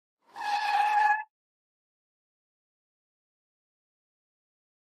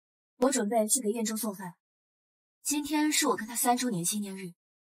我准备去给燕州送饭。今天是我跟他3周年纪念日，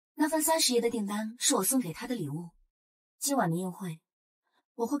那份30页的订单是我送给他的礼物。今晚的宴会，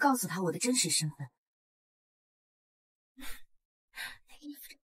我会告诉他我的真实身份。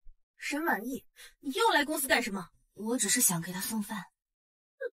沈晚意，你又来公司干什么？我只是想给他送饭。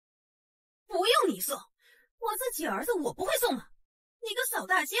不用你送，我自己儿子我不会送吗？你个扫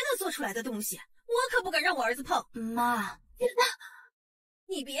大街的做出来的东西，我可不敢让我儿子碰。妈，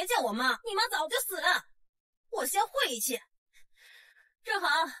你别叫我妈，你妈早就死了。我先回去，正好，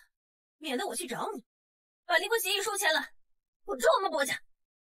免得我去找你。把离婚协议书签了，滚出我们薄家。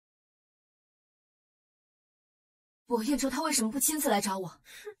薄砚舟他为什么不亲自来找我？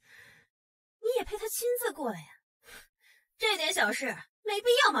你也陪他亲自过来呀？这点小事没必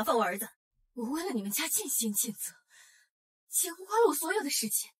要麻烦我儿子。我为了你们家尽心尽责，几乎花了我所有的时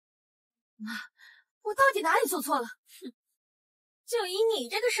间。妈，我到底哪里做错了？就以你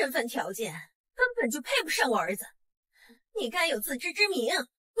这个身份条件，根本就配不上我儿子。你该有自知之明，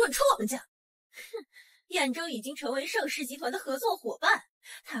滚出我们家！哼，兖州已经成为盛世集团的合作伙伴，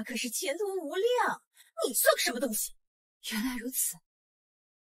他可是前途无量，你算个什么东西？原来如此，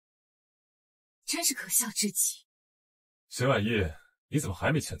真是可笑至极。沈晚意，你怎么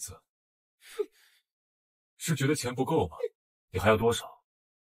还没签字？是觉得钱不够吗？你还要多少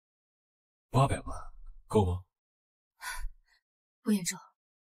？800万够吗？薄砚舟，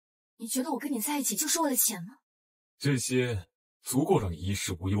你觉得我跟你在一起就是为了钱吗？这些足够让你衣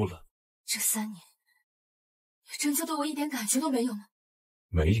食无忧了。这3年，你真就对我一点感觉都没有吗？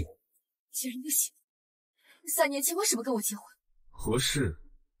没有。既然不行，3年前为什么跟我结婚？合适。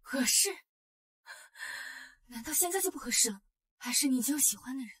合适？难道现在就不合适了？还是你已经有喜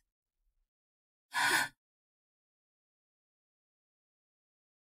欢的人？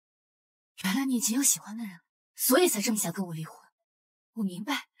原来你已经有喜欢的人了，所以才这么想跟我离婚。我明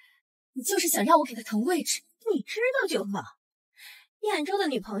白，你就是想让我给他腾位置。你知道就好。兖州的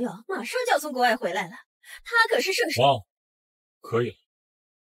女朋友马上就要从国外回来了，她可是盛世。妈，可以了，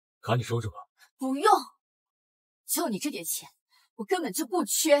赶紧收着吧。不用，就你这点钱，我根本就不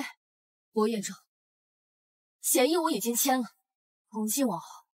缺。薄砚舟，协议我已经签了，从今往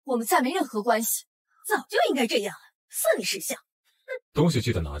后我们再没任何关系。早就应该这样了，算你识相。东西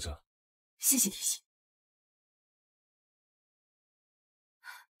记得拿着。谢谢提醒。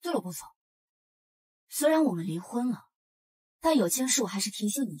对了，薄总，虽然我们离婚了，但有件事我还是提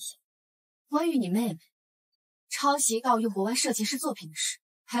醒你一下，关于你妹妹抄袭盗用国外设计师作品的事，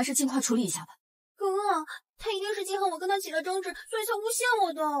还是尽快处理一下吧。哥，他一定是记恨我跟他起了争执，所以才诬陷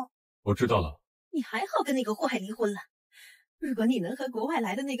我的。我知道了。你还好跟那个祸害离婚了。如果你能和国外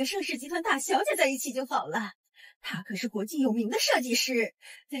来的那个盛世集团大小姐在一起就好了。她可是国际有名的设计师，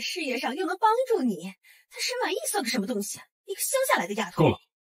在事业上又能帮助你。她沈晚意算个什么东西啊？一个乡下来的丫头。够了，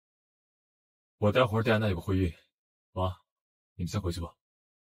我待会儿带安娜有个会议，妈，你们先回去吧。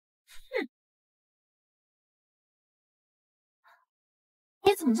哼，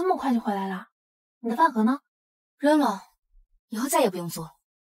你怎么这么快就回来了？你的饭盒呢？扔了，以后再也不用做了。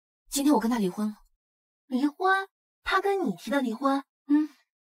今天我跟他离婚了。离婚？他跟你提的离婚？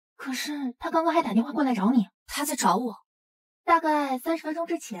可是他刚刚还打电话过来找你。他在找我，大概30分钟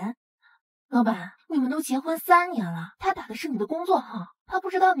之前。老板，你们都结婚3年了，他打的是你的工作号，他不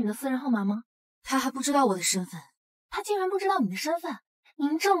知道你的私人号码吗？他还不知道我的身份。他竟然不知道你的身份？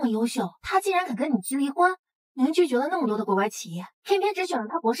您这么优秀，他竟然敢跟你提离婚？您拒绝了那么多的国外企业，偏偏只选了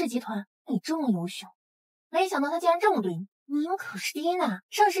他博士集团。你这么优秀，没想到他竟然这么对你。您可是第一娜，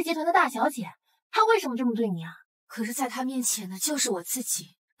盛世集团的大小姐，他为什么这么对你啊？可是在他面前的就是我自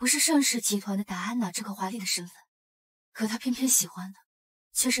己，不是盛世集团的达安娜这个华丽的身份。可他偏偏喜欢的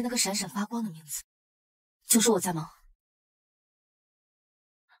却是那个闪闪发光的名字。就说我在忙。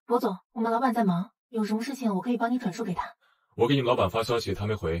博总，我们老板在忙，有什么事情我可以帮你转述给他。我给你们老板发消息，他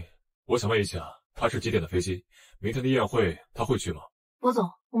没回。我想问一下，他是几点的飞机？明天的宴会他会去吗？博总，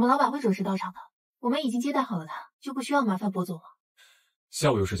我们老板会准时到场的，我们已经接待好了他，就不需要麻烦博总了。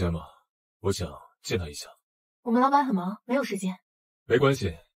下午有时间吗？我想见他一下。我们老板很忙，没有时间。没关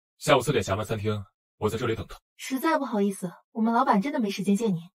系，下午4点霞湾餐厅，我在这里等他。实在不好意思，我们老板真的没时间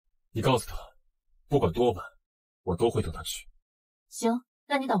见你。你告诉他，不管多晚，我都会等他去。行，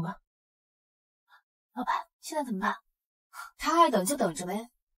那你等吧。老板，现在怎么办？他爱等就等着呗。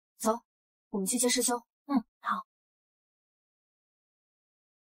走，我们去接师兄。好。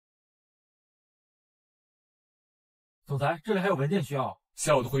总裁，这里还有文件需要。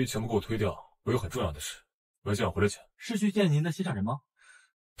下午的会议全部给我推掉，我有很重要的事。文件要回来前。是去见您的心上人吗？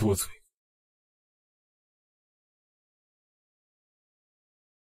多嘴。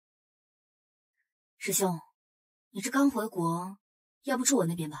师兄，你这刚回国，要不住我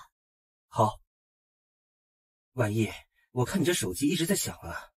那边吧？好。婉意，我看你这手机一直在响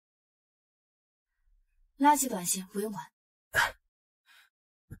啊。垃圾短信不用管。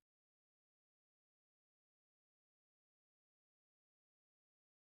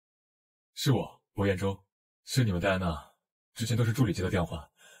是我，薄砚舟，是你们戴安娜。之前都是助理接的电话，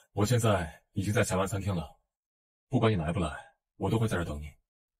我现在已经在峡湾餐厅了。不管你来不来，我都会在这等你。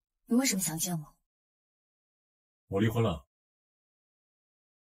你为什么想见我？我离婚了，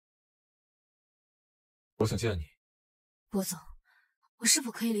我想见你。薄总，我是否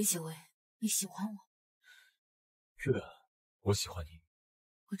可以理解为你喜欢我？是的，我喜欢你。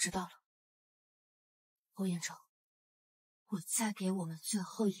我知道了，薄砚舟，我再给我们最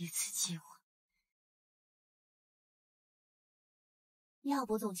后一次机会。你好，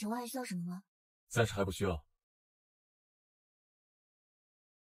薄总，请问还需要什么吗？暂时还不需要。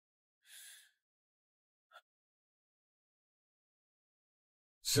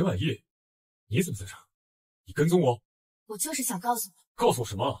沈晚意，你怎么在这儿？你跟踪我？我就是想告诉你。告诉我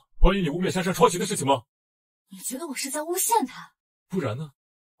什么？关于你污蔑珊珊抄袭的事情吗？你觉得我是在诬陷他？不然呢？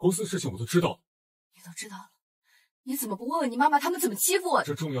公司的事情我都知道了。你都知道了，你怎么不问问你妈妈他们怎么欺负我？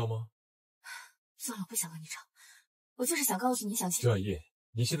这重要吗？算了，我不想和你吵。我就是想告诉你，想见沈晚意，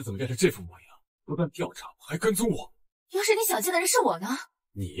你现在怎么变成这副模样？不但调查我，还跟踪我。要是你想见的人是我呢？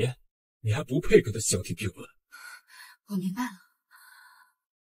你还不配跟他相提并论。我明白了。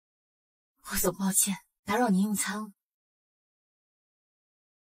薄总，抱歉，打扰您用餐了。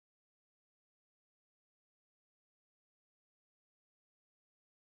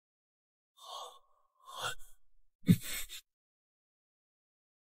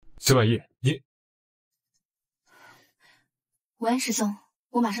沈晚意，你……喂，师兄，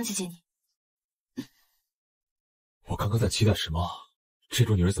我马上去接你。我刚刚在期待什么？这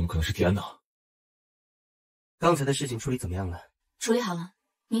种女人怎么可能是迪安娜？刚才的事情处理怎么样了？处理好了，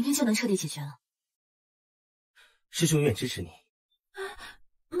明天就能彻底解决了。师兄永远支持你。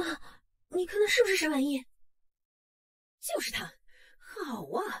妈，你看他是不是沈晚意？就是他。好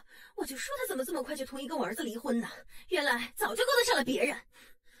啊，我就说他怎么这么快就同意跟我儿子离婚呢？原来早就勾搭上了别人。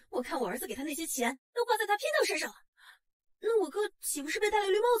我看我儿子给他那些钱都花在他姘头身上了，那我哥岂不是被戴了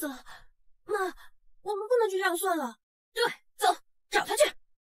绿帽子了？妈，我们不能就这样算了。对，走，找他去。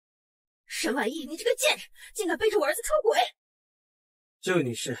沈晚意，你这个贱人，竟敢背着我儿子出轨！这位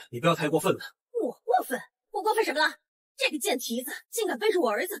女士，你不要太过分了。我过分？我过分什么了？这个贱蹄子竟敢背着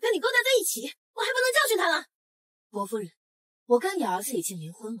我儿子跟你勾搭在一起，我还不能教训他了？薄夫人，我跟你儿子已经离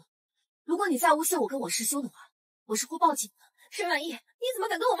婚了，如果你再诬陷我跟我师兄的话，我是会报警的。沈晚意，你怎么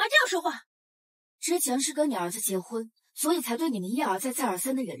敢跟我妈这样说话？之前是跟你儿子结婚，所以才对你们一而再再而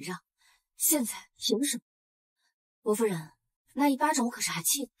三的忍让，现在凭什么？薄夫人，那一巴掌我可是还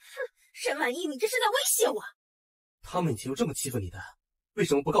记得。哼，沈晚意，你这是在威胁我。他们以前就这么欺负你的，为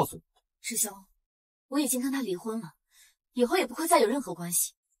什么不告诉我？师兄，我已经跟他离婚了，以后也不会再有任何关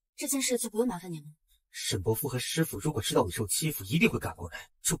系，这件事就不用麻烦你们。沈伯父和师傅如果知道你受欺负，一定会赶过来。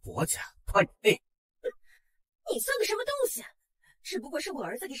这薄家，他配？你算个什么东西？只不过是我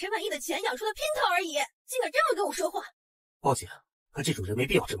儿子给沈晚意的钱养出了姘头而已，竟敢这么跟我说话！报警，和这种人没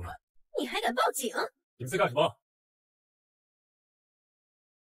必要争论。你还敢报警？你们在干什么？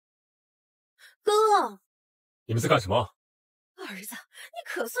哥，你们在干什么？儿子，你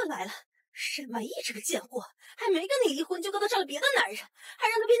可算来了！沈晚意这个贱货，还没跟你离婚就勾搭上了别的男人，还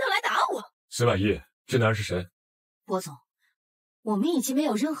让他姘头来打我。沈晚意，这男人是谁？薄总，我们已经没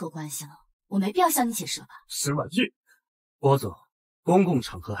有任何关系了，我没必要向你解释了吧？沈晚意，薄总，公共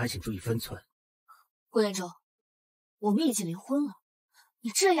场合还请注意分寸。顾元舟，我们已经离婚了，你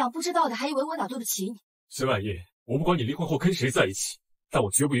这样不知道的还以为我哪对不起你。沈晚意，我不管你离婚后跟谁在一起，但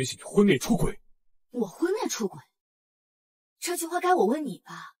我绝不允许你婚内出轨。我婚内出轨？这句话该我问你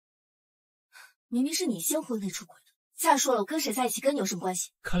吧？明明是你先婚内出轨的。再说了，我跟谁在一起跟你有什么关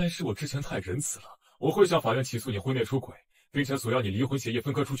系？看来是我之前太仁慈了，我会向法院起诉你婚内出轨，并且索要你离婚协议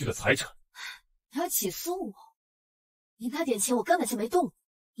分割出去的财产。你要起诉我？你那点钱我根本就没动。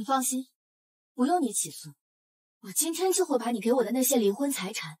你放心，不用你起诉，我今天就会把你给我的那些离婚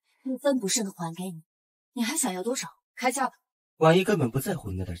财产一分不剩的还给你。你还想要多少？开价吧。婉意根本不在乎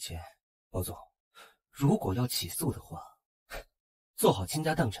你那点钱，包总，如果要起诉的话，做好倾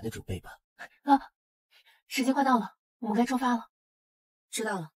家荡产的准备吧。时间快到了，我们该出发了。知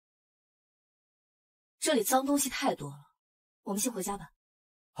道了。这里脏东西太多了，我们先回家吧。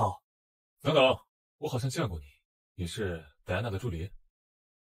好。等等，我好像见过你，你是戴安娜的助理？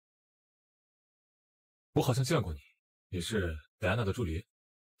我好像见过你，你是戴安娜的助理？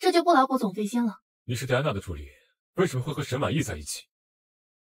这就不劳薄总费心了。你是戴安娜的助理，为什么会和沈晚意在一起？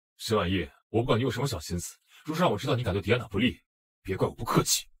沈晚意，我不管你有什么小心思，若是让我知道你敢对迪安娜不利，别怪我不客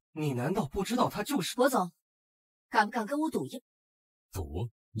气。你难道不知道他就是……薄总，敢不敢跟我赌一？赌？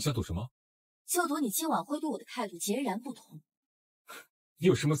你想赌什么？就赌你今晚会对我的态度截然不同。你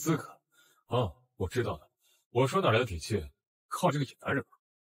有什么资格？啊，我知道了，我说哪来的底气？靠这个野男人吗？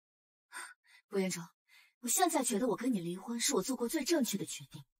薄砚舟，我现在觉得我跟你离婚是我做过最正确的决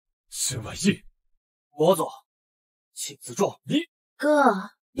定。沈晚意，薄总，请自重。你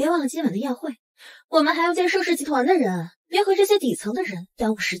哥，别忘了今晚的宴会，我们还要见盛世集团的人，别和这些底层的人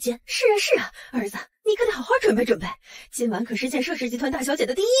耽误时间。是啊，是啊，儿子，你可得好好准备准备，今晚可是见盛世集团大小姐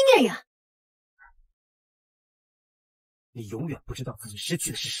的第一面呀！你永远不知道自己失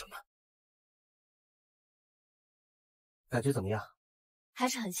去的是什么。感觉怎么样？还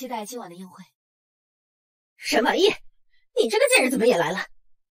是很期待今晚的宴会。沈晚意，你这个贱人怎么也来了？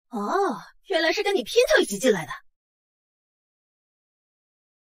哦，原来是跟你拼凑一起进来的。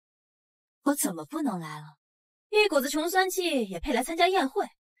我怎么不能来了？一股子穷酸气也配来参加宴会？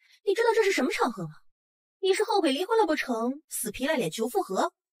你知道这是什么场合吗？你是后悔离婚了不成？死皮赖脸求复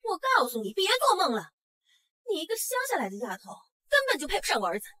合？我告诉你，别做梦了！你一个乡下来的丫头，根本就配不上我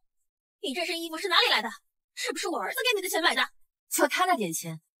儿子。你这身衣服是哪里来的？是不是我儿子给你的钱买的？就他那点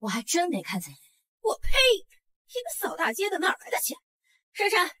钱，我还真没看在眼里。我呸！一个扫大街的哪来的钱？珊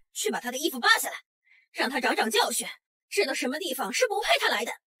珊，去把他的衣服扒下来，让他长长教训，知道什么地方是不配他来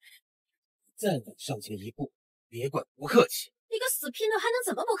的。再敢上前一步，别怪不客气。你个死姘头还能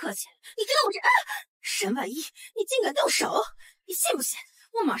怎么不客气？你知道我这……沈晚意，你竟敢动手！你信不信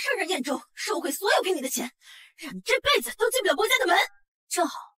我马上让燕州收回所有给你的钱，让你这辈子都进不了薄家的门？正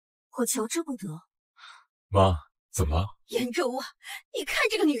好，我求之不得。妈，怎么了？燕州啊，你看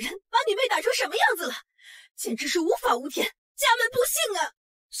这个女人把你妹打成什么样子了，简直是无法无天，家门不幸啊！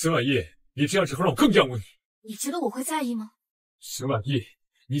沈晚意，你这样只会让我更厌恶你。你觉得我会在意吗？沈晚意，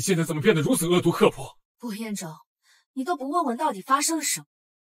你现在怎么变得如此恶毒刻薄？薄砚舟，你都不问问到底发生了什么，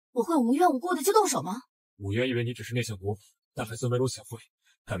我会无缘无故的就动手吗？我原以为你只是内向国母，但还算温柔贤惠，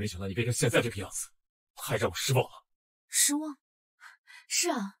但没想到你变成现在这个样子，太让我失望了。失望？是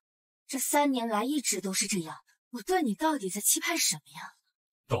啊，这3年来一直都是这样。我对你到底在期盼什么呀？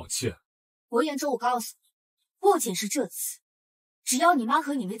道歉。薄砚舟，我告诉你，不仅是这次，只要你妈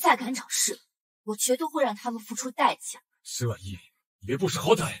和你妹再敢找事，我绝对会让他们付出代价。沈晚意，你别不识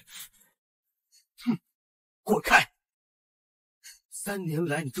好歹！哼，滚开！3年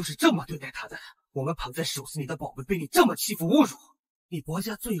来你就是这么对待他的，我们捧在手心里的宝贝被你这么欺负侮辱，你薄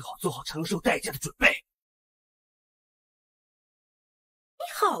家最好做好承受代价的准备。你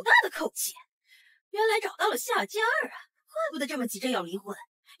好大的口气！原来找到了下家啊，怪不得这么急着要离婚。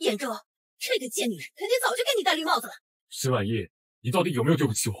燕州，这个贱女人肯定早就给你戴绿帽子了。沈晚意，你到底有没有对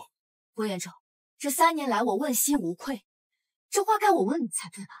不起我？薄砚舟，这3年来我问心无愧，这话该我问你才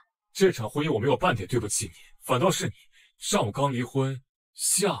对吧？这场婚姻我没有半点对不起你，反倒是你上午刚离婚，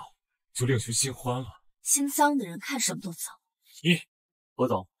下午就另寻新欢了。心脏的人看什么都脏。你，薄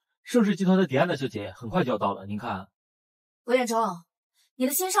总，盛世集团的迪安娜小姐很快就要到了，您看。薄砚舟，你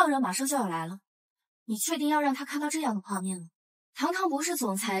的心上人马上就要来了，你确定要让他看到这样的画面吗？堂堂博士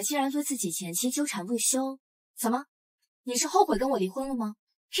总裁竟然对自己前妻纠缠不休，怎么？你是后悔跟我离婚了吗？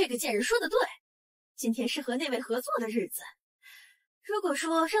这个贱人说的对，今天是和那位合作的日子。如果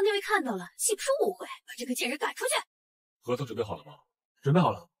说让那位看到了，岂不是误会，把这个贱人赶出去？合同准备好了吗？准备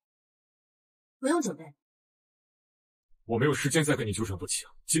好了。不用准备。我没有时间再跟你纠缠不清。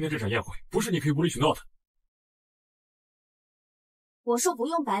今天这场宴会不是你可以无理取闹的。我说不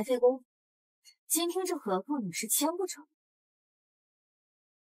用白费功夫，今天这合同你是签不成。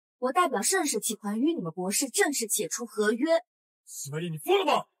我代表盛世集团与你们博士正式解除合约。沈晚意，你疯了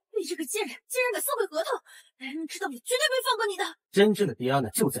吗？你这个贱人竟然敢撕毁合同，男人知道了绝对不会放过你的。真正的迪安娜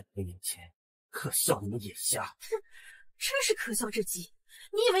就在你们眼前，可笑你们眼瞎。哼，真是可笑至极。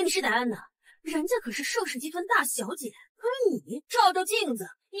你以为你是戴安娜？人家可是盛世集团大小姐，而你照照镜子，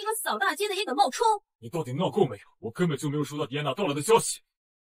一个扫大街的也敢冒充。你到底闹够没有？我根本就没有收到迪安娜到来的消息。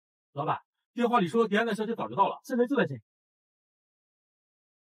老板，电话里说迪安娜小姐早就到了，现在就在这里。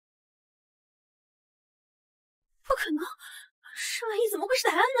不可能，沈晚意怎么会是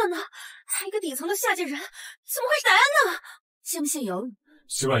戴安娜呢？还一个底层的下贱人，怎么会是戴安娜？信不信由你。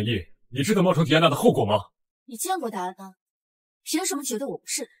沈晚意，你知道冒充迪安娜的后果吗？你见过戴安娜，凭什么觉得我不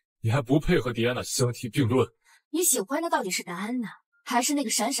是？你还不配和迪安娜相提并论。你喜欢的到底是戴安娜，还是那个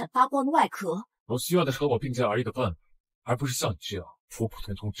闪闪发光的外壳？我需要的是和我并驾而已的伴侣，而不是像你这样普普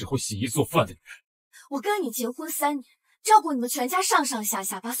通通只会洗衣做饭的女人。我跟你结婚3年，照顾你们全家上上下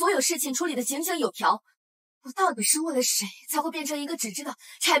下，把所有事情处理得井井有条。我到底是为了谁才会变成一个只知道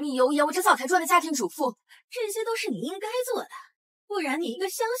柴米油盐、围着灶台转的家庭主妇？这些都是你应该做的，不然你一个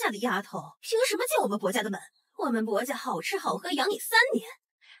乡下的丫头，凭什么进我们薄家的门？我们薄家好吃好喝养你3年，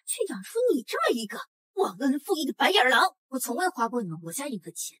却养出你这么一个忘恩负义的白眼狼。我从未花过你们薄家一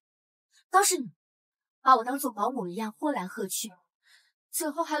分钱，倒是你把我当做保姆一样呼来喝去，最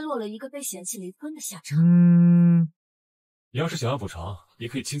后还落了一个被嫌弃离婚的下场。你要是想要补偿，也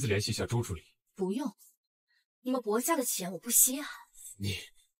可以亲自联系一下周助理。不用，你们薄家的钱我不稀罕。你，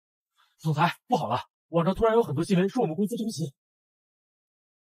总裁，不好了，网上突然有很多新闻说我们公司抄袭。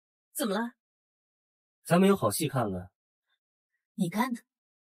怎么了？咱们有好戏看了，你干的？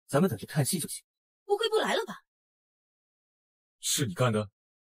咱们等着看戏就行。不会不来了吧？是你干的？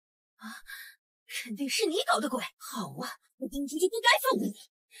啊，肯定是你搞的鬼！好啊，我当初就不该放过你，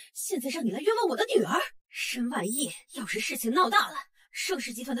现在让你来冤枉我的女儿。沈晚意，要是事情闹大了，盛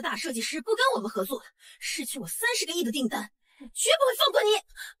世集团的大设计师不跟我们合作了，失去我30个亿的订单，绝不会放过你。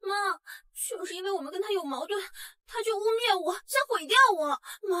妈，就是因为我们跟他有矛盾，他就污蔑我，想毁掉我。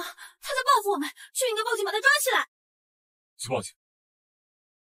妈，他在报复我们，就应该报警把他抓起来。去报警。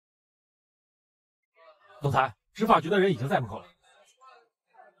总裁，执法局的人已经在门口了。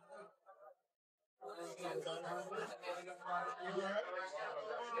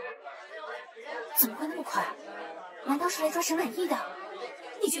怎么会那么快？难道是来抓沈晚意的？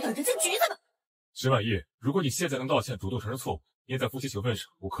你就等着进局子吧。沈晚意，如果你现在能道歉，主动承认错误，捏在夫妻情分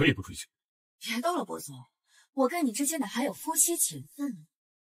上，我可以不追究。别逗了，薄总，我跟你之间哪还有夫妻情分？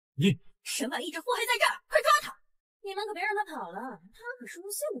你沈晚意这货还在这儿，快抓他！你们可别让他跑了，他可是诬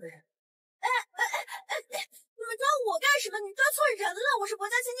陷我的人。你们抓我干什么？你抓错人了，我是薄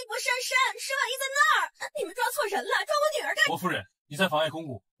家千金薄珊珊，沈晚意在那儿。你们抓错人了，抓我女儿干什么？薄夫人，你在妨碍公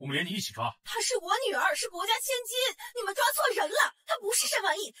务，我们连你一起抓。她是我女儿，是薄家千金，你们抓错人了，她不是沈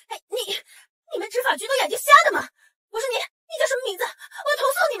晚意。哎，你们执法局都眼睛瞎的吗？我说你叫什么名字？我要投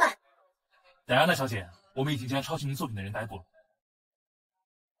诉你们。戴安娜小姐，我们已经将抄袭您作品的人逮捕了。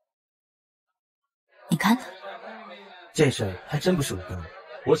你看看，这事儿还真不是我干的。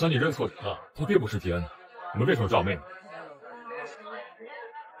我想你认错人了，她并不是迪安娜，你们为什么抓我妹妹？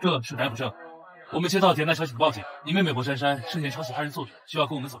这是逮捕证。我们接到迪安娜小姐的报警，你妹妹薄珊珊涉嫌抄袭他人作品，需要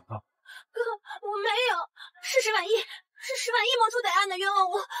跟我们走一趟。哥，我没有，是沈晚意冒充戴安娜冤枉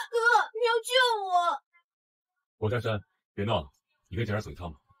我。哥，你要救我。薄珊珊，别闹了，你跟姐儿走一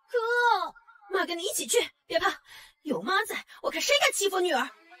趟吧。哥，妈跟你一起去，别怕，有妈在，我看谁敢欺负女儿。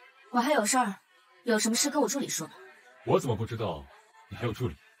我还有事儿，有什么事跟我助理说吧。我怎么不知道你还有助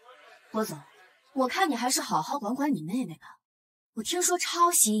理？薄总，我看你还是好好管管你妹妹吧。我听说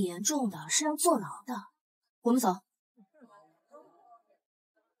抄袭严重的是要坐牢的。我们走。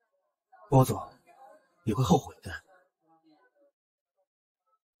薄总，你会后悔的。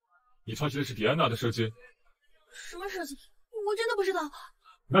你抄袭的是迪安娜的设计？什么设计？我真的不知道。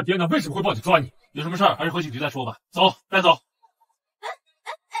那迪安娜为什么会报警抓你？有什么事儿还是回警局再说吧。走，带走。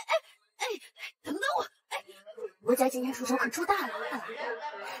等等我。薄家今天出手可出大了，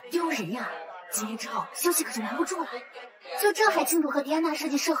丢人呀！今天之后休息可就瞒不住了。就这还庆祝和迪安娜设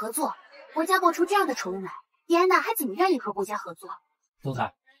计师合作？薄家爆出这样的丑闻来，迪安娜还怎么愿意和薄家合作？总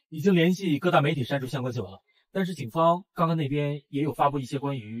裁已经联系各大媒体删除相关新闻了，但是警方刚刚那边也有发布一些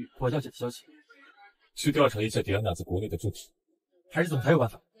关于薄小姐的消息。去调查一下迪安娜在国内的住址。还是总裁有办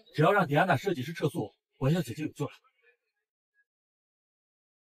法，只要让迪安娜设计师撤诉，薄小姐就有救了。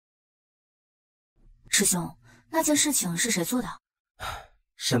师兄，那件事情是谁做的？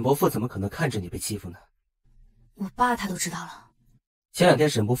沈伯父怎么可能看着你被欺负呢？我爸他都知道了。前2天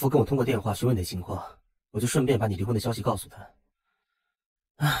沈伯父跟我通过电话询问你的情况，我就顺便把你离婚的消息告诉他。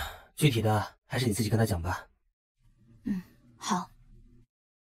具体的还是你自己跟他讲吧。好。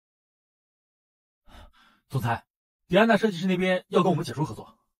总裁，迪安娜设计师那边要跟我们解除合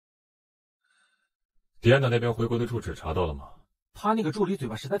作。迪安娜那边回国的住址查到了吗？他那个助理嘴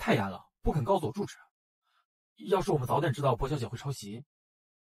巴实在太严了，不肯告诉我住址。要是我们早点知道薄小姐会抄袭，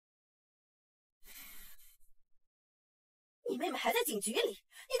你妹妹还在警局里，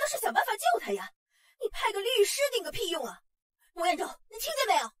你倒是想办法救她呀！你派个律师顶个屁用啊！莫彦舟，你听见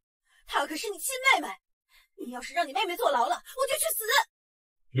没有？她可是你亲妹妹，你要是让你妹妹坐牢了，我就去死！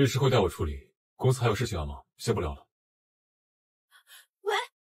律师会带我处理，公司还有事情要忙，先不聊了。喂，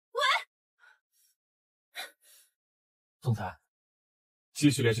总裁，继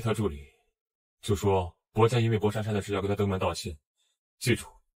续联系他助理，就说薄家因为薄珊珊的事要跟他登门道歉，记住，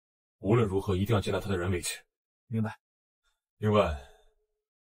无论如何一定要见到他的人为止。明白。另外，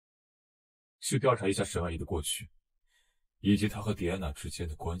去调查一下沈晚意的过去，以及他和迪安娜之间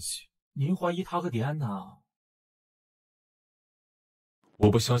的关系。您怀疑他和迪安娜？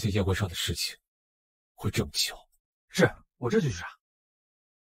我不相信宴会上的事情会这么巧。是，我这就去查。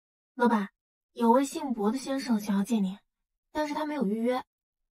老板，有位姓薄的先生想要见您，但是他没有预约。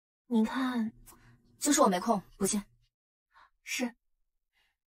您看，就是我没空，不见。是。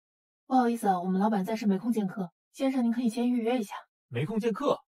不好意思啊，我们老板暂时没空见客，先生您可以先预约一下。没空见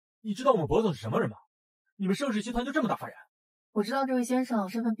客？你知道我们薄总是什么人吗？你们盛世集团就这么大发展？我知道这位先生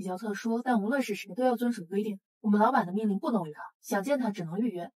身份比较特殊，但无论是谁都要遵守规定。我们老板的命令不能违抗，想见他只能预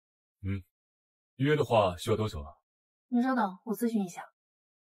约。预约的话需要多久啊？您稍等，我咨询一下。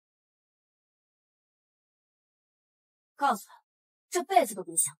告诉他，这辈子都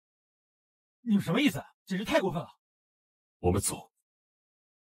别想。你们什么意思？简直太过分了！我们走。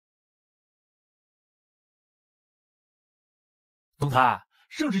总裁，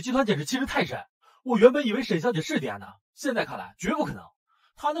盛世集团简直欺人太甚！我原本以为沈小姐是迪安娜，现在看来绝不可能。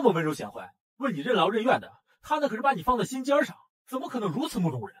她那么温柔贤惠，为你任劳任怨的，她那可是把你放在心尖上，怎么可能如此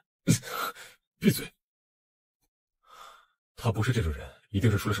目中无人？闭嘴！他不是这种人，一定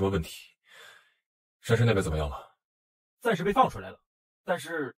是出了什么问题。珊珊那边怎么样了？暂时被放出来了，但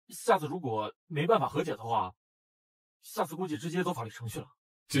是下次如果没办法和解的话，下次估计直接走法律程序了。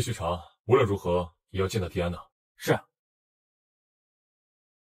继续查，无论如何也要见到迪安娜。是。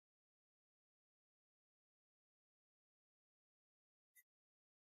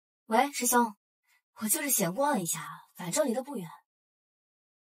喂，师兄，我就是闲逛一下，反正离得不远。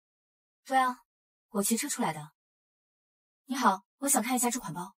对啊，我骑车出来的。你好，我想看一下这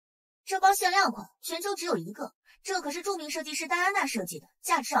款包。这包限量款，全球只有一个，这可是著名设计师戴安娜设计的，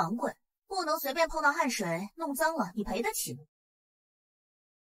价值昂贵，不能随便碰到汗水，弄脏了你赔得起吗？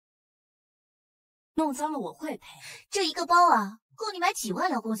弄脏了我会赔。这一个包啊，够你买几万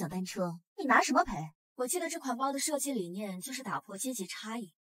辆共享单车，你拿什么赔？我记得这款包的设计理念就是打破阶级差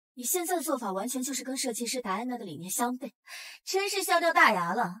异。你现在的做法完全就是跟设计师戴安娜的理念相悖，真是笑掉大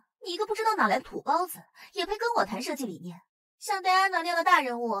牙了！你一个不知道哪来的土包子，也配跟我谈设计理念？像戴安娜那样的大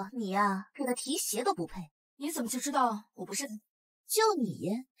人物，你呀，给他提鞋都不配。你怎么就知道我不是他？就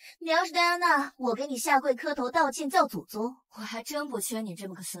你要是戴安娜，我给你下跪磕头道歉叫祖宗。我还真不缺你这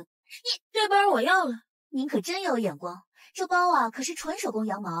么个孙。这包我要了，您可真有眼光。这包啊，可是纯手工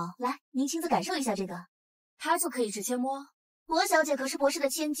羊毛，来，您亲自感受一下这个。他就可以直接摸。薄小姐可是博士的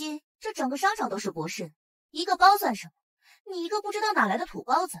千金，这整个商场都是博士，一个包算什么？你一个不知道哪来的土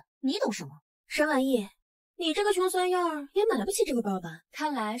包子，你懂什么？沈晚意，你这个穷酸样儿也买不起这个包吧？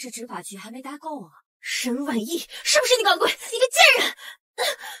看来是执法局还没搭够啊！沈晚意，是不是你搞鬼？你个贱人！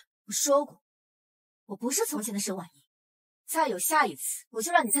我说过，我不是从前的沈晚意，再有下一次，我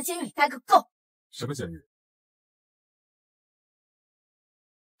就让你在监狱里待个够！什么监狱？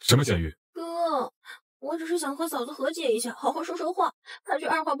什么监狱？哥，我只是想和嫂子和解一下，好好说说话，他却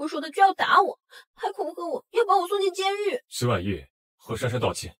二话不说的就要打我，还恐吓我要把我送进监狱。沈晚意，和珊珊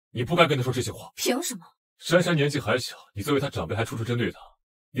道歉，你不该跟她说这些话。凭什么？珊珊年纪还小，你作为她长辈还处处针对她，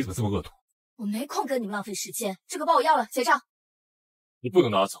你怎么这么恶毒？我没空跟你们浪费时间，这个包我要了，结账。你不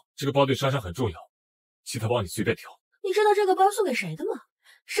能拿走，这个包对珊珊很重要，其他包你随便挑。你知道这个包送给谁的吗？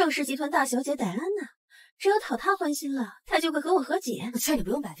盛世集团大小姐戴安娜，只要讨她欢心了，她就会和我和解。我劝你不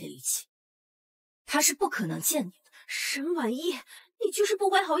用白费力气，她是不可能见你的。沈晚意，你就是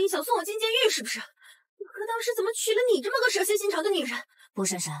不怀好意想送我进监狱是不是？我哥当时怎么娶了你这么个蛇蝎心肠的女人？薄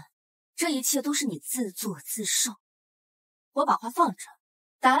珊珊，这一切都是你自作自受。我把话放这，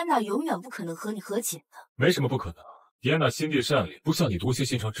戴安娜永远不可能和你和解的。没什么不可能，迪安娜心地善良，不像你毒蝎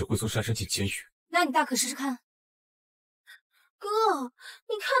心肠，只会送珊珊进监狱。那你大可试试看。哥，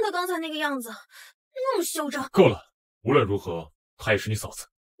你看他刚才那个样子，那么嚣张。够了，无论如何，她也是你嫂子。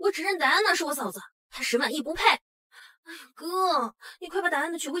我只认戴安娜是我嫂子，她沈晚意不配。哎呀，哥，你快把戴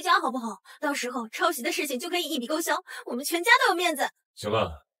安娜娶回家好不好？到时候抄袭的事情就可以一笔勾销，我们全家都有面子。行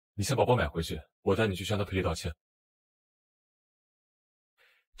了，你先把包买回去，我带你去向她赔礼道歉。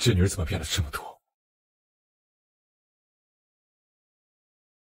这女人怎么变了这么多？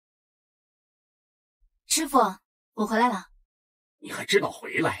师傅，我回来了。你还知道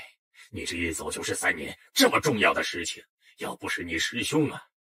回来？你这一走就是3年，这么重要的事情，要不是你师兄啊，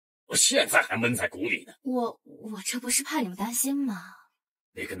我现在还闷在鼓里呢。我这不是怕你们担心吗？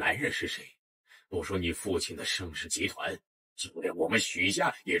那个男人是谁？不说你父亲的盛世集团，就连我们许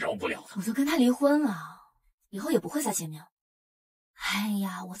家也饶不了他。我都跟他离婚了，以后也不会再见面了。哎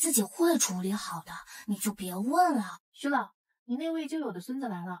呀，我自己会处理好的，你就别问了。徐老，你那位旧友的孙子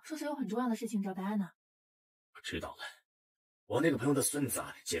来了，说是有很重要的事情找戴安娜。我知道了，我那个朋友的孙子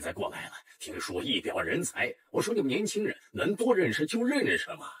现在过来了，听说一表人才。我说你们年轻人能多认识就认识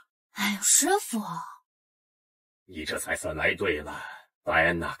嘛。哎呦，师傅，你这才算来对了。戴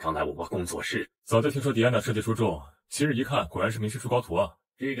安娜刚来我们工作室，早就听说迪安娜设计出众，今日一看，果然是名师出高徒啊。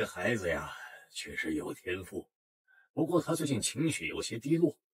这个孩子呀，确实有天赋，不过他最近情绪有些低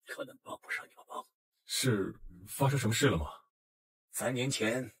落，可能帮不上你们忙。是发生什么事了吗？ 3年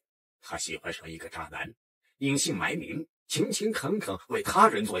前，他喜欢上一个渣男，隐姓埋名勤勤恳恳为他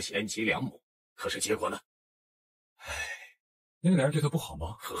人做贤妻良母，可是结果呢？那个男人对她不好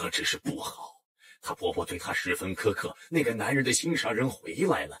吗？何止是不好，她婆婆对她十分苛刻。那个男人的心上人回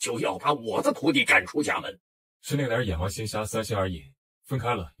来了，就要把我的徒弟赶出家门。是那个男人眼盲心瞎，三心二意，分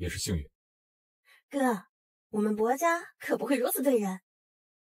开了也是幸运。哥，我们薄家可不会如此对人。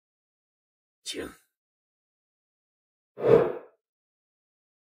请。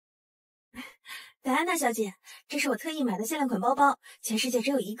戴安娜小姐，这是我特意买的限量款包包，全世界只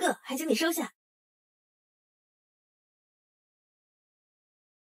有一个，还请你收下。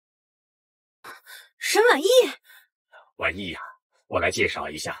沈晚意，晚意呀，我来介绍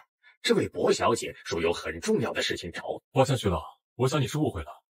一下，这位薄小姐说有很重要的事情找我。抱歉，徐老，我想你是误会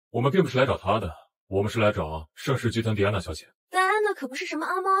了，我们并不是来找她的，我们是来找盛世集团迪安娜小姐。戴安娜可不是什么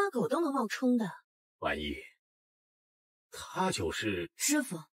阿猫阿狗都能冒充的。晚意，她就是师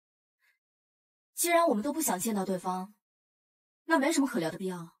傅。既然我们都不想见到对方，那没什么可聊的必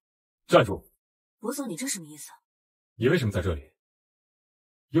要了。站住！薄总，你这什么意思？你为什么在这里？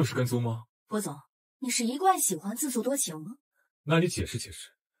又是跟踪吗？薄总，你是一贯喜欢自作多情吗？那你解释解释，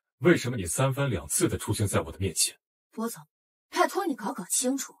为什么你三番两次的出现在我的面前？薄总，拜托你搞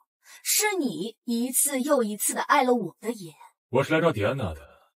清楚，是你一次又一次的碍了我的眼。我是来找迪安娜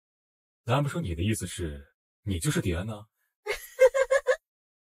的，难不成你的意思是，你就是迪安娜？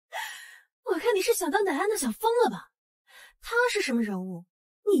我看你是想当戴安娜想疯了吧？她是什么人物，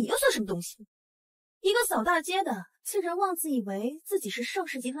你又算什么东西？一个扫大街的，竟然妄自以为自己是盛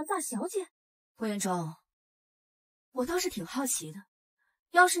世集团大小姐。薄砚舟，我倒是挺好奇的，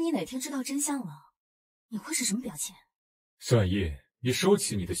要是你哪天知道真相了，你会是什么表情？沈晚意，你收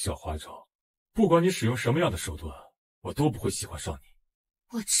起你的小花招，不管你使用什么样的手段，我都不会喜欢上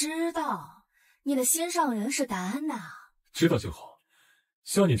你。我知道，你的心上人是戴安娜。知道就好，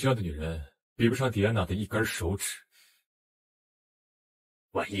像你这样的女人，比不上迪安娜的一根手指。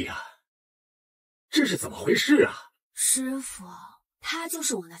晚意啊，这是怎么回事啊？师傅，他就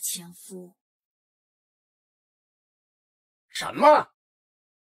是我那前夫。什么？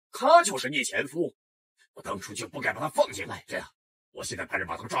他就是你前夫？我当初就不该把他放进来。这样，我现在派人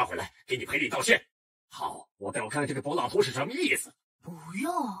把他抓回来，给你赔礼道歉。好，我带我看看这个薄老头是什么意思。不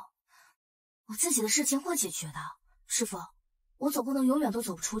用，我自己的事情会解决的。师傅，我总不能永远都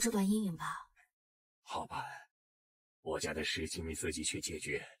走不出这段阴影吧？好吧，我家的事情你自己去解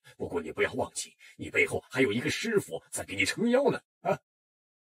决。不过你不要忘记，你背后还有一个师傅在给你撑腰呢。啊！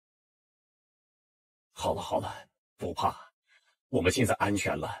好了好了，不怕，我们现在安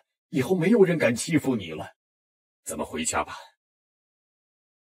全了，以后没有人敢欺负你了。咱们回家吧。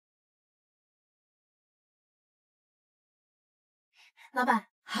老板，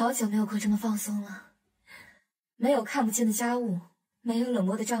好久没有过这么放松了，没有看不见的家务，没有冷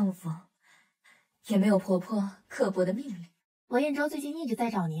漠的丈夫，也没有婆婆刻薄的命令。薄砚舟最近一直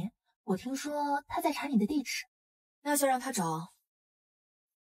在找您，我听说他在查你的地址。那就让他找，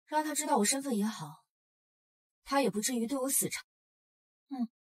让他知道我身份也好，他也不至于对我死缠。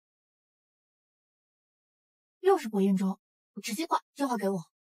又是薄砚舟，我直接挂。电话给我。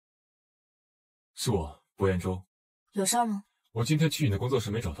是我，薄砚舟。有事儿吗？我今天去你的工作室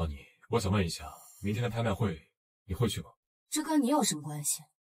没找到你，我想问一下，明天的拍卖会你会去吗？这跟你有什么关系？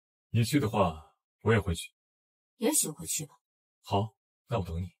你去的话，我也会去。也许会去吧。好，那我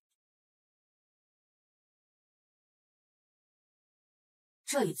等你。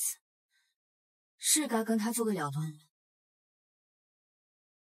这一次是该跟他做个了断了。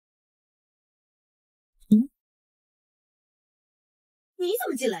你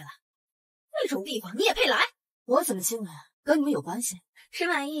怎么进来了？那种地方你也配来？我怎么进来跟你们有关系？沈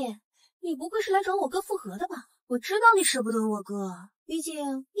晚意，你不会是来找我哥复合的吧？我知道你舍不得我哥，毕竟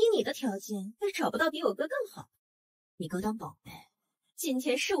以你的条件，也找不到比我哥更好。你哥当宝贝。今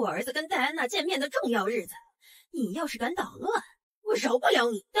天是我儿子跟戴安娜见面的重要日子，你要是敢捣乱，我饶不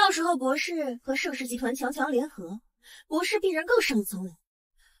了你。到时候博士和盛世集团强强联合，博士必然更上层楼。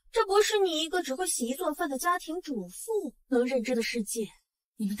这不是你一个只会洗衣做饭的家庭主妇能认知的世界。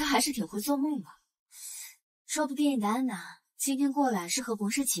你们倒还是挺会做梦吧？说不定戴安娜今天过来是和博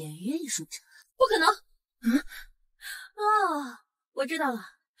士解约一说着。不可能！我知道了，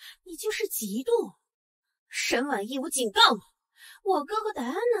你就是嫉妒。沈晚意，我警告你，我哥和戴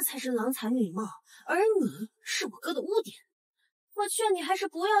安娜才是郎才女貌，而你是我哥的污点。我劝你还是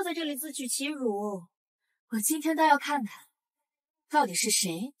不要在这里自取其辱。我今天倒要看看，到底是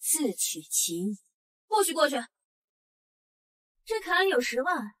谁自取其辱。不许过去！这卡里有10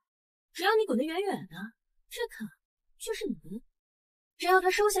万，只要你滚得远远的，这卡就是你的。只要他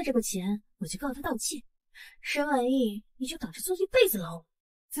收下这个钱，我就告他盗窃。沈晚意，你就等着坐一辈子牢。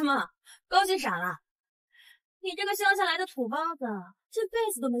怎么，高兴傻了？你这个乡下来的土包子，这辈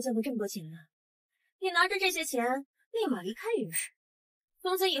子都没见过这么多钱啊！你拿着这些钱，立马离开云氏，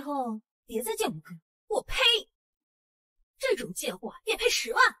从此以后别再见我哥！我呸！这种贱货也配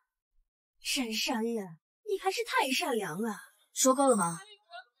10万？珊珊呀，你还是太善良了。说够了吗？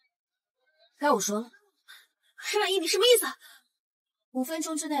该我说了。沈晚意，你什么意思？5分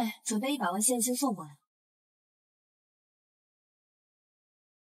钟之内准备100万现金送过来。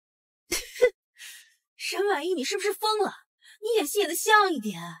沈晚意，你是不是疯了？你演戏演得像一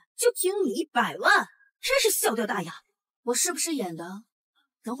点，就凭你100万，真是笑掉大牙。我是不是演的？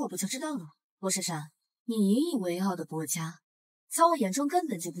等会儿不就知道了。薄珊珊，你引以为傲的薄家，在我眼中根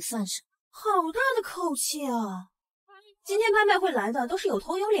本就不算什么。好大的口气啊！今天拍卖会来的都是有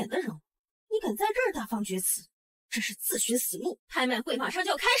头有脸的人物，你敢在这儿大放厥词，这是自寻死路。拍卖会马上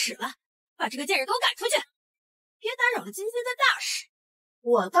就要开始了，把这个贱人给我赶出去，别打扰了今天的大事。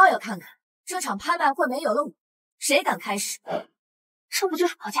我倒要看看这场拍卖会没有了我，谁敢开始？这不就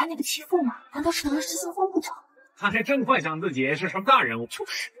是薄家那个继父吗？难道是得了失心疯不成？他还真幻想自己是什么大人物。就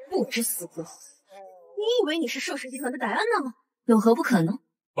是不知死活。你以为你是盛世集团的戴安娜吗？有何不可呢？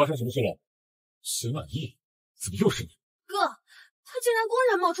发生什么事了？沈晚意，怎么又是你？哥，他竟然公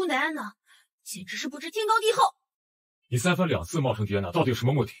然冒充戴安娜，简直是不知天高地厚。你3番2次冒充迪安娜，到底有什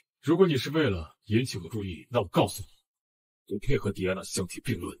么目的？如果你是为了引起我的注意，那我告诉你，我配合迪安娜相提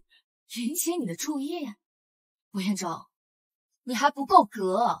并论。引起你的注意？薄砚舟，你还不够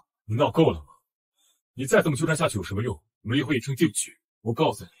格！你闹够了吗？你再这么纠缠下去有什么用？我们离婚已成定局。我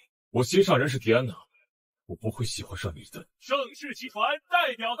告诉你，我心上人是迪安娜，我不会喜欢上你的。盛世集团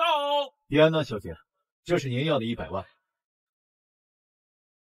代表到。迪安娜小姐，这是您要的100万。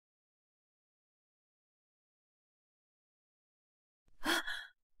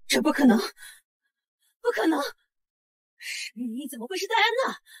这不可能，不可能！沈晚意怎么会是戴安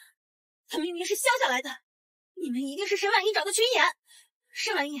娜？她明明是乡下来的，你们一定是沈晚意找的群演。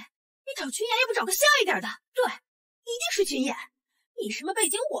沈晚意，你找群演也不找个像一点的。对，一定是群演。你什么背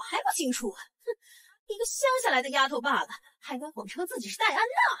景我还不清楚。哼，一个乡下来的丫头罢了，还敢谎称自己是戴安娜。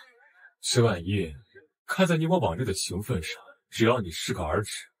沈晚意，看在你我往日的情分上，只要你是个儿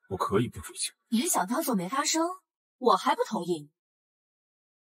子，我可以不出镜。你还想当做没发生？我还不同意。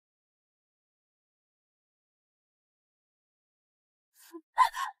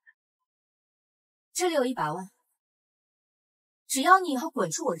这里有100万，只要你以后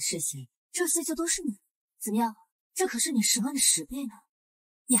滚出我的视线，这些就都是你。怎么样？这可是你10万的10倍呢，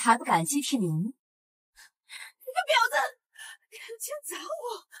你还不感激涕零？你个婊子，你还有钱砸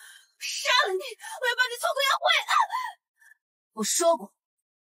我！杀了你！我要把你送回衙会！我说过，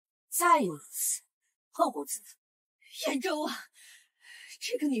再有一次，后果自负。兖州啊，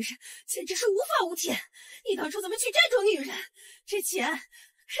这个女人简直是无法无天！你当初怎么娶这种女人？这钱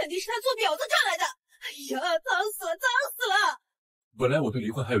肯定是她做婊子赚来的！哎呀，脏死了，脏死了！本来我对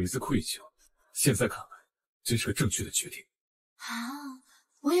离婚还有一丝愧疚，现在看来，真是个正确的决定。啊，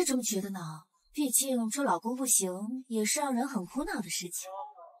我也这么觉得呢。毕竟这老公不行，也是让人很苦恼的事情。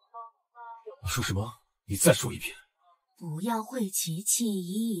你说什么？你再说一遍。不要讳其弃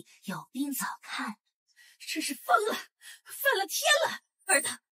疑，有病早看。真是疯了，犯了天了！儿子，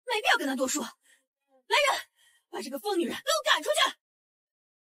没必要跟他多说。来人，把这个疯女人给我赶出去！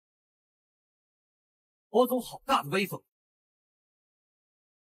薄总好大的威风！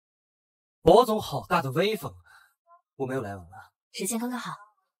薄总好大的威风！我没有来晚了，时间刚刚好，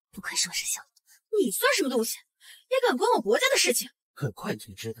不愧是我师兄。你算什么东西，也敢管我薄家的事情？很快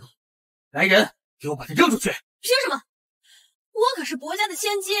就知道。来人，给我把他扔出去！凭什么？我可是薄家的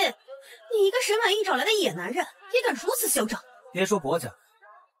千金，你一个沈晚意找来的野男人，也敢如此嚣张？别说薄家，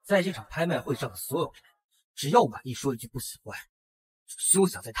在这场拍卖会上的所有人，只要晚意说一句不喜欢，就休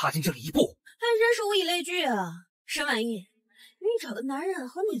想再踏进这里一步。还真是物以类聚啊！沈晚意，你找的男人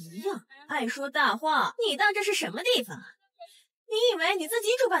和你一样，爱说大话。你当这是什么地方啊？你以为你自己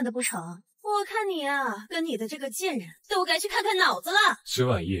主办的不成？我看你啊，跟你的这个贱人都该去看看脑子了。沈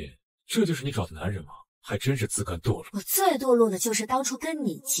晚意，这就是你找的男人吗？还真是自甘堕落。我最堕落的就是当初跟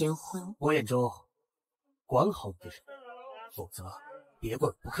你结婚。薄砚舟，管好你的人，否则别怪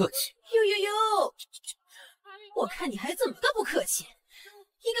我不客气。哟，我看你还怎么个不客气？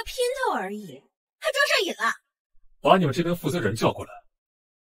一个姘头而已，还装上瘾了？把你们这边负责人叫过来。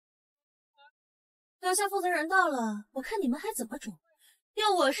等下负责人到了，我看你们还怎么装。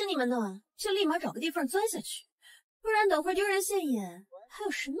要我是你们呢，就立马找个地方钻下去，不然等会儿丢人现眼，还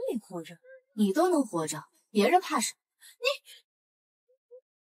有什么脸活着？你都能活着，别人怕什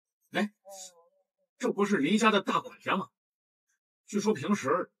么？哎，这不是黎家的大管家吗？据说平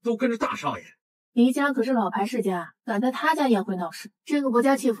时都跟着大少爷。黎家可是老牌世家，敢在他家宴会闹事，这个薄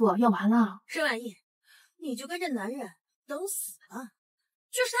家弃妇要完了。沈晚意，你就跟着男人等死了。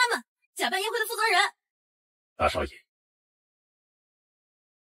就是他们假扮宴会的负责人。大少爷，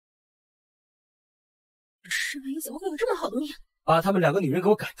沈晚意怎么会有这么好的命？把他们2个女人给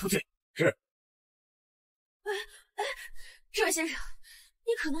我赶出去。是。这位先生，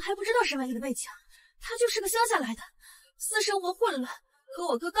你可能还不知道沈晚意的背景，他就是个乡下来的，私生活混乱，和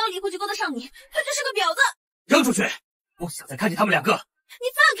我哥刚离婚就勾搭上你，他就是个婊子。扔出去！不想再看见他们2个。你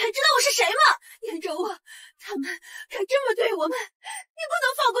放开，知道我是谁吗？燕州啊，他们敢这么对我们，你不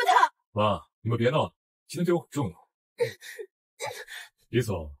能放过他。妈，你们别闹了，今天对我很重要。李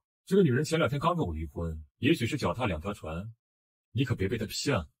总，这个女人前2天刚跟我离婚，也许是脚踏2条船，你可别被她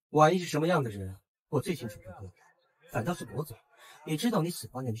骗了。婉意是什么样的人，我最清楚哥哥。反倒是薄总，也知道你死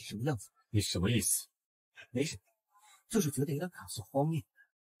8年是什么样子。你什么意思？没什么，就是觉得有点可笑荒谬。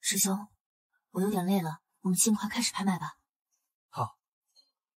师兄，我有点累了，我们尽快开始拍卖吧。好。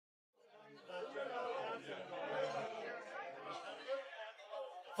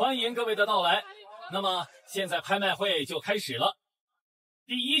欢迎各位的到来。那么现在拍卖会就开始了。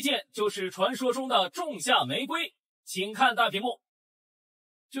第1件就是传说中的仲夏玫瑰，请看大屏幕。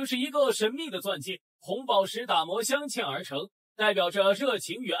这是一个神秘的钻戒，红宝石打磨镶嵌而成，代表着热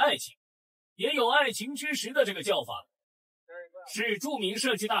情与爱情，也有爱情之石的这个叫法，是著名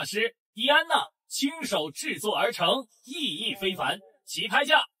设计大师迪安娜亲手制作而成，意义非凡，起拍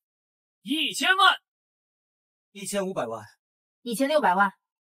价1000万、1500万、1600万、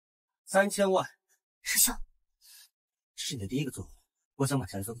 3000万。师兄，这是你的第一个作品，我想买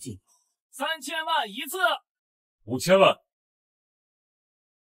下来做个纪念。3000万一次，5000万、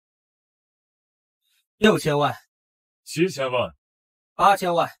 6000万、 7000万、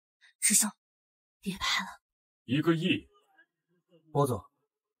 8000万。师兄，别拍了。1个亿。薄总，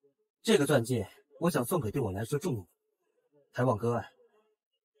这个钻戒我想送给对我来说重要的还望割爱。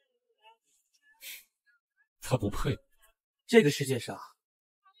他不配。这个世界上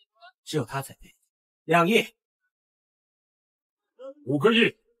只有他才配。2亿。5个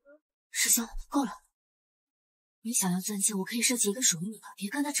亿。师兄，够了。你想要钻戒，我可以设计一个属于你的，别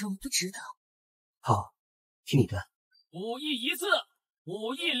跟他争，不值得。好，听你的。5亿一次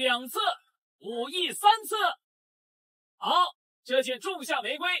，5亿2次，5亿3次。好，这件仲夏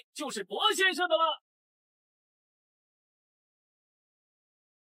玫瑰就是薄先生的了。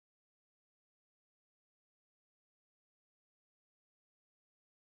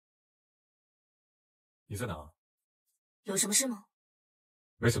你在哪？有什么事吗？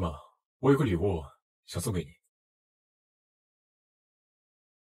没什么，我有个礼物想送给你。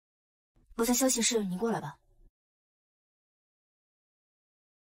我在休息室，你过来吧。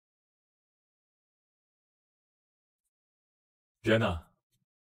迪安娜。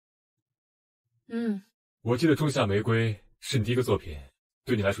我记得《仲夏玫瑰》是你第一个作品，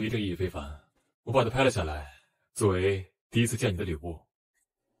对你来说一定意义非凡。我把它拍了下来，作为第一次见你的礼物。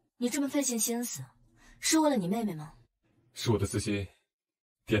你这么费尽心思，是为了你妹妹吗？是我的私心。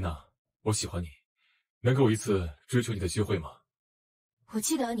迪安娜，我喜欢你，能给我一次追求你的机会吗？我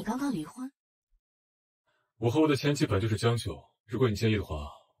记得你刚刚离婚。我和我的前妻本就是将就，如果你介意的话，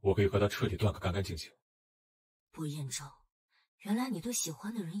我可以和她彻底断个干干净净。薄砚舟，原来你对喜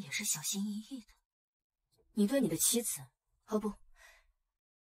欢的人也是小心翼翼的。你对你的妻子，哦不，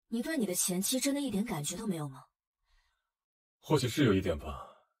你对你的前妻真的一点感觉都没有吗？或许是有一点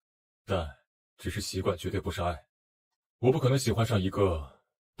吧，但只是习惯，绝对不是爱。我不可能喜欢上一个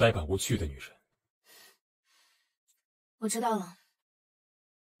呆板无趣的女人。我知道了。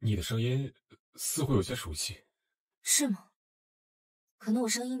你的声音似乎有些熟悉。是吗？可能我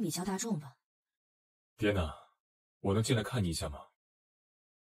声音比较大众吧。迪安娜，我能进来看你一下吗？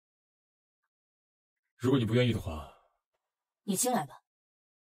如果你不愿意的话，你进来吧。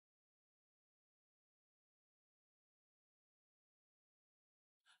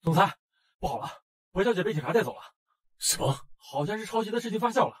总裁，不好了，薄小姐被警察带走了。什么？好像是抄袭的事情发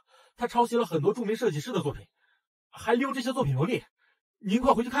酵了，她抄袭了很多著名设计师的作品，还利用这些作品牟利。您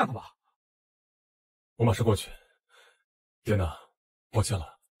快回去看看吧。我马上过去。迪安娜，抱歉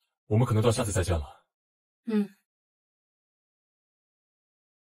了，我们可能到下次再见了。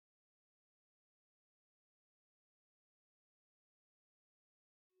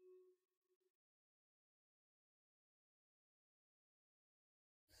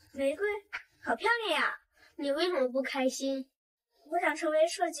玫瑰，好漂亮呀！你为什么不开心？我想成为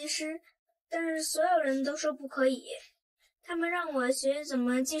设计师，但是所有人都说不可以。他们让我学怎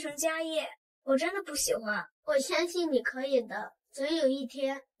么继承家业，我真的不喜欢。我相信你可以的，总有一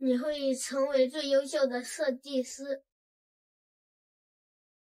天你会成为最优秀的设计师。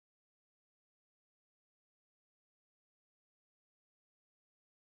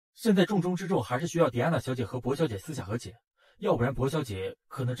现在重中之重还是需要迪安娜小姐和薄小姐私下和解，要不然薄小姐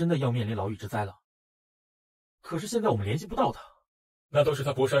可能真的要面临牢狱之灾了。可是现在我们联系不到她，那都是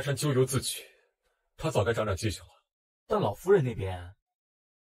她薄姗姗咎由自取，她早该长长记性了。但老夫人那边……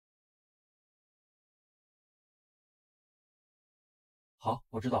好，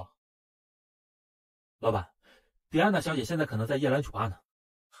我知道了。老板，迪安娜小姐现在可能在夜兰酒吧呢。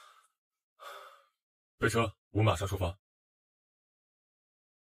备车，我们马上出发。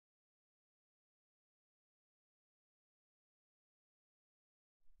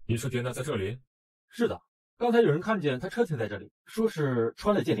你说迪安娜在这里？是的，刚才有人看见她车停在这里，说是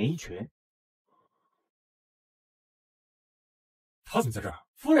穿了件连衣裙。她怎么在这儿？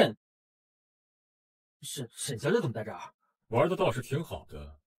夫人，沈小姐怎么在这儿？玩的倒是挺好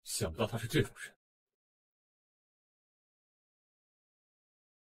的，想不到她是这种人。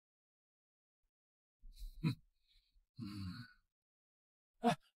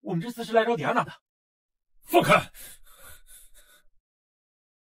哎，我们这次是来找迪安娜的。放开！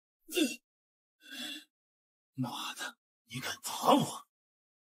妈的，你敢打我！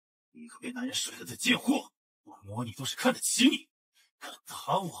你个被男人甩了的贱货！我摸你都是看得起你，敢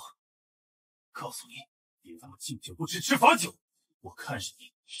打我！告诉你，别他妈敬酒不吃吃罚酒！我看上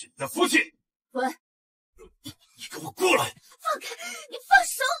你是你的福气。滚！你给我过来！放开！你放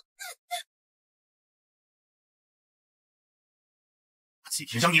手！今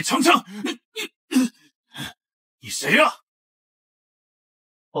天让你尝尝！你谁呀？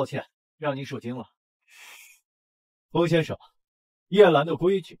抱歉，让您受惊了。冯先生，叶兰的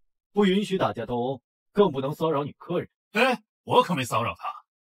规矩不允许打架斗殴，更不能骚扰女客人。哎，我可没骚扰她，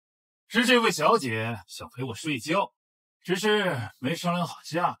是这位小姐想陪我睡觉，只是没商量好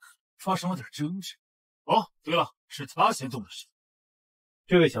价格，发生了点争执。哦，对了，是她先动的手。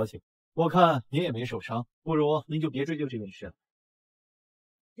这位小姐，我看您也没受伤，不如您就别追究这件事了。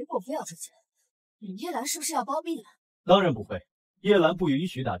如果非要追究，你叶兰是不是要包庇了？当然不会，叶兰不允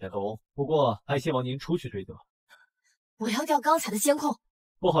许打架斗殴，不过还希望您出去追责。我要调刚才的监控。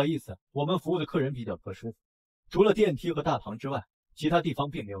不好意思，我们服务的客人比较特殊，除了电梯和大堂之外，其他地方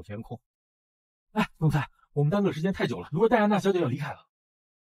并没有监控。哎，总裁，我们耽搁时间太久了，如果戴安娜小姐要离开了，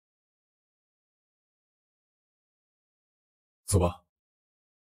走吧。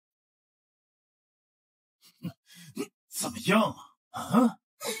怎么样啊？啊？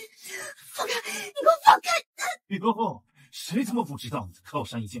放开！你给我放开！哟，谁他妈不知道你的靠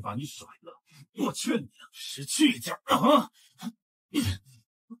山已经把你甩了？我劝你啊，识趣一点啊！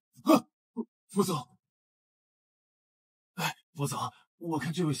副总，哎，副总，我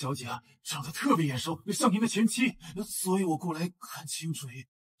看这位小姐啊，长得特别眼熟，像您的前妻，所以我过来看清楚。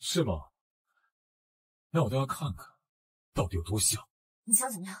是吗？那我倒要看看，到底有多像。你想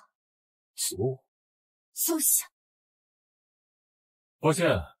怎么样？休息。抱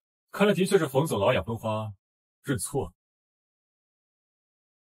歉，看来的确是冯总老眼昏花，认错了。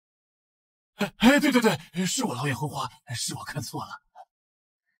哎，对，是我老眼昏花，是我看错了。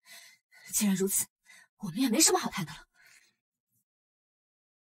既然如此，我们也没什么好谈的了。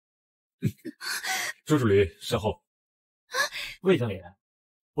周助理，善后。魏经理，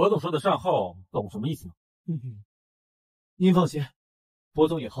薄总说的善后，懂什么意思呢？您放心，薄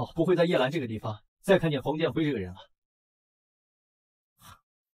总以后不会在叶兰这个地方再看见冯建辉这个人了。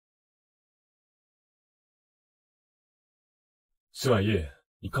徐婉意，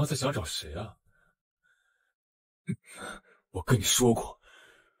你刚才想找谁啊？我跟你说过，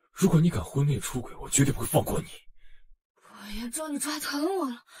如果你敢婚内出轨，我绝对不会放过你。我严重，你抓疼我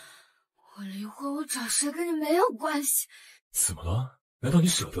了。我离婚，我找谁跟你没有关系。怎么了？难道你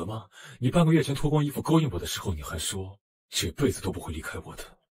舍得吗？你半个月前脱光衣服勾引我的时候，你还说这辈子都不会离开我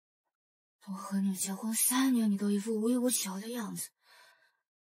的。我和你结婚3年，你都一副无欲无求的样子。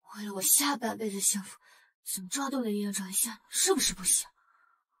为了我下半辈子幸福，怎么着都得验证一下，是不是不行？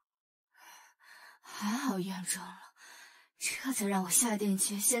还好验证了，这才让我下定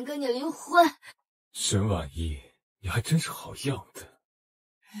决心跟你离婚。沈婉意，你还真是好样的。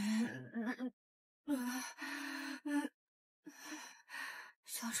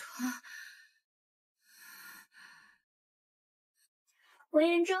小川，薄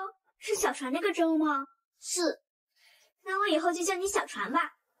砚舟是小船那个舟吗？是。那我以后就叫你小船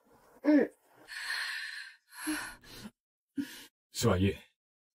吧。沈婉意，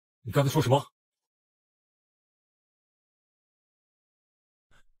你刚才说什么？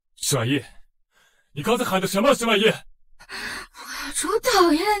沈婉意，你刚才喊的什么？沈婉意，我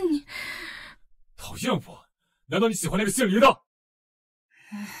讨厌你。讨厌我？难道你喜欢那个姓黎的？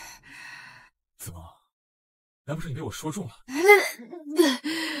怎么？难不成你被我说中了？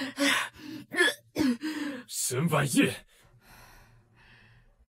沈婉意，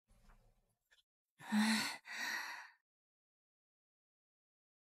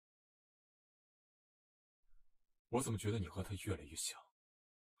我怎么觉得你和他越来越像？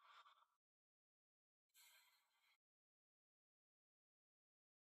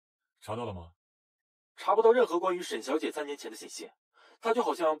查到了吗？查不到任何关于沈小姐3年前的信息，她就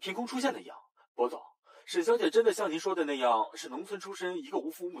好像凭空出现的一样。薄总，沈小姐真的像您说的那样，是农村出身，一个无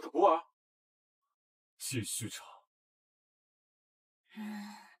父无母的孤儿？继续查。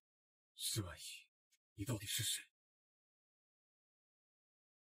沈晚意，你到底是谁？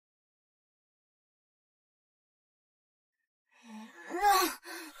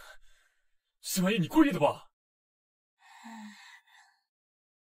沈晚意，你故意的吧？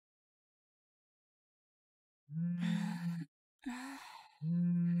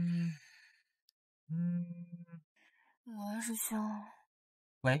喂，师兄。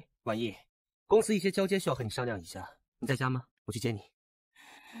喂，晚意，公司一些交接需要和你商量一下，你在家吗？我去接你。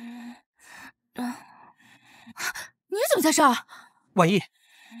你怎么在这儿？晚意，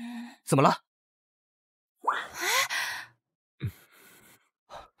怎么了？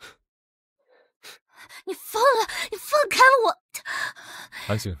你疯了！你放开我！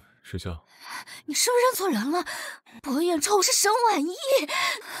安静，睡觉。你是不是认错人了？薄砚舟，我是沈晚意。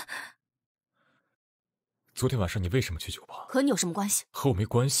昨天晚上你为什么去酒吧？和你有什么关系？和我没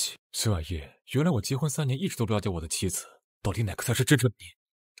关系。沈晚意，原来我结婚3年一直都不了解我的妻子，到底哪个才是真正的你？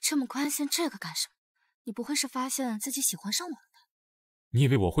这么关心这个干什么？你不会是发现自己喜欢上我了吧？你以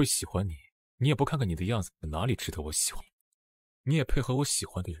为我会喜欢你？你也不看看你的样子，哪里值得我喜欢？你也配合我喜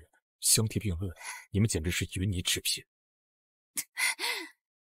欢的人相提并论？你们简直是云泥之别。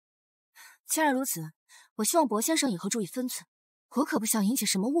既然如此，我希望薄先生以后注意分寸，我可不想引起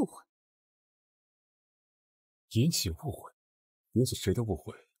什么误会。引起误会？引起谁的误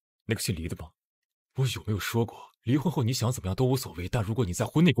会？那个姓黎的吧？我有没有说过，离婚后你想怎么样都无所谓，但如果你在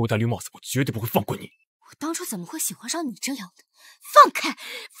婚内给我戴绿帽子，我绝对不会放过你。我当初怎么会喜欢上你这样的？放开！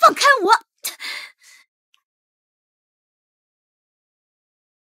放开我！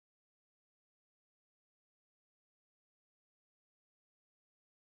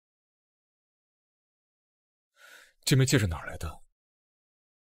这枚戒指哪儿来的？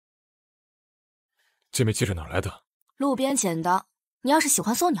这枚戒指哪儿来的？路边捡的。你要是喜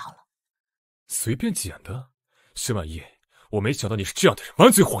欢送你好了。随便捡的？沈晚意，我没想到你是这样的人，满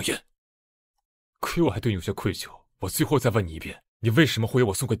嘴谎言。亏我还对你有些愧疚。我最后再问你一遍，你为什么会有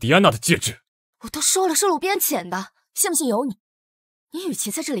我送给迪安娜的戒指？我都说了是路边捡的，信不信由你。你与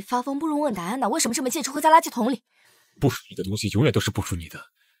其在这里发疯，不如问戴安娜为什么这枚戒指会在垃圾桶里。不属于你的东西永远都是不属于你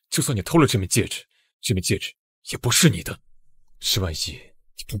的，就算你偷了这枚戒指，这枚戒指也不是你的。沈晚意，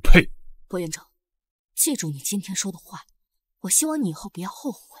你不配。薄砚舟，记住你今天说的话，我希望你以后不要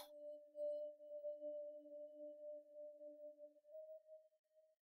后悔。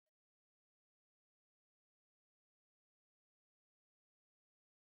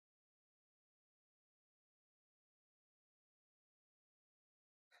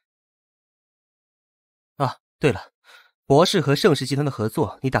啊，对了，博士和盛世集团的合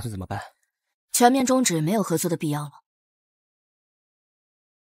作，你打算怎么办？全面终止，没有合作的必要了。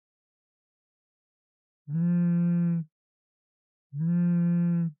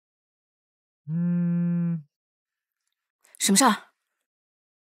什么事儿？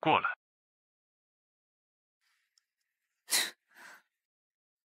过来。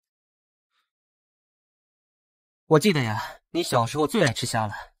我记得呀，你小时候最爱吃虾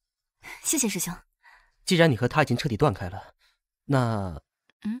了。谢谢师兄。既然你和他已经彻底断开了，那……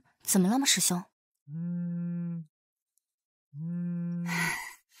怎么了吗，师兄？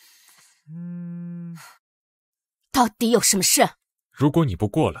到底有什么事？如果你不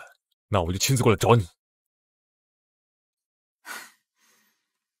过来，那我就亲自过来找你。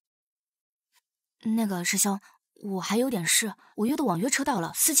那个师兄，我还有点事，我约的网约车到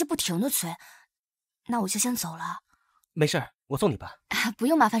了，司机不停的催，那我就先走了。没事，我送你吧。不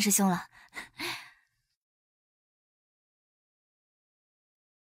用麻烦师兄了。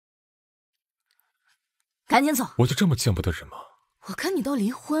赶紧走！我就这么见不得人吗？我跟你都离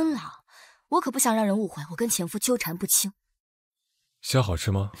婚了，我可不想让人误会我跟前夫纠缠不清。虾好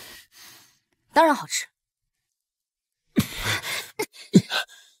吃吗？当然好吃。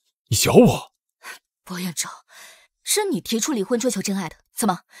你咬我！薄砚舟，是你提出离婚追求真爱的，怎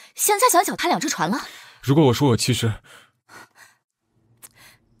么现在想脚踏两只船了？如果我说我其实……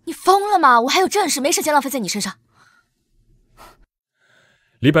你疯了吗？我还有正事，没时间浪费在你身上。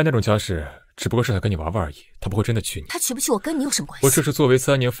黎白那种家世，只不过是想跟你玩玩而已，他不会真的娶你。他娶不娶我跟你有什么关系？我这是作为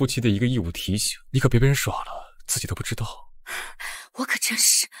3年夫妻的一个义务提醒，你可别被人耍了，自己都不知道。我可真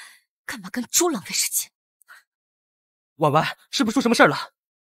是，干嘛跟猪浪费时间？婉婉，是不是出什么事了？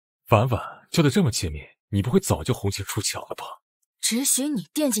婉婉叫得这么亲密，你不会早就红杏出墙了吧？只许你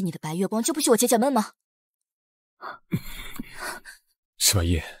惦记你的白月光，就不许我解闷吗？沈晚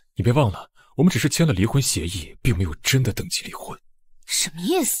意，你别忘了，我们只是签了离婚协议，并没有真的登记离婚。什么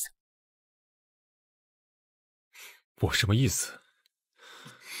意思？我什么意思？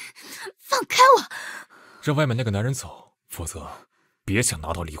放开我！让外面那个男人走，否则别想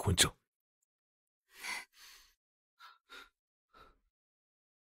拿到离婚证。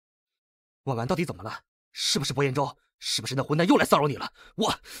婉婉到底怎么了？是不是薄砚舟？是不是那混蛋又来骚扰你了？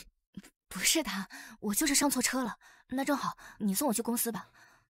不是他，我就是上错车了。那正好，你送我去公司吧。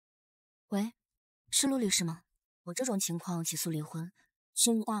喂，是陆律师吗？我这种情况起诉离婚，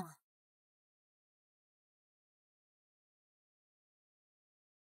声誉大了。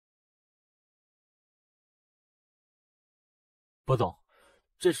薄总，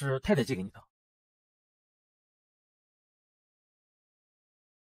这是太太寄给你的。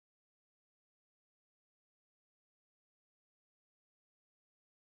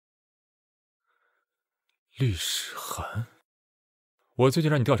律师函。我最近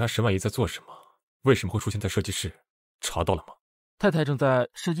让你调查沈晚意在做什么，为什么会出现在设计室？查到了吗？太太正在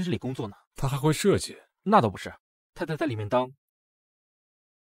设计室里工作呢。她还会设计？那倒不是，太太在里面当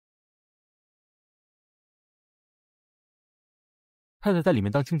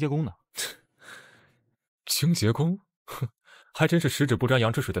清洁工呢。清洁工？哼，还真是十指不沾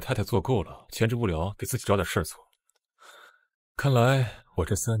阳春水的太太做够了，闲着无聊给自己找点事儿做。看来我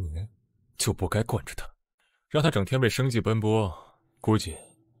这3年就不该惯着她，让她整天为生计奔波，估计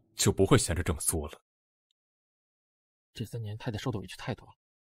就不会闲着这么作了。这3年太太受的委屈太多了。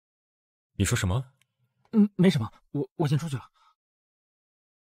你说什么？没什么，我先出去了。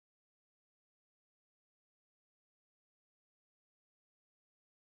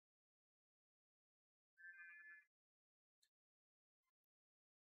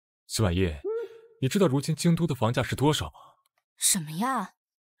徐婉意，你知道如今京都的房价是多少吗？什么呀？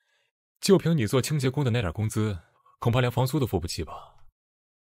就凭你做清洁工的那点工资，恐怕连房租都付不起吧？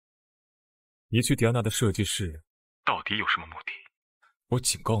你去迪安娜的设计室，到底有什么目的？我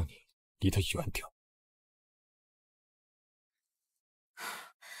警告你，离她远点。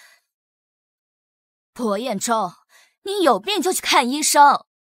薄砚舟，你有病就去看医生，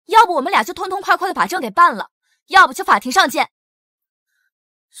要不我们俩就痛痛快快的把证给办了，要不去法庭上见。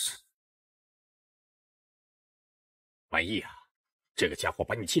晚意啊，这个家伙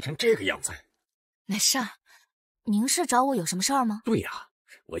把你气成这个样子。没事儿，您是找我有什么事儿吗？对呀，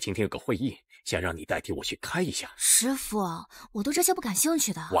我今天有个会议，想让你代替我去开一下。师傅，我对这些不感兴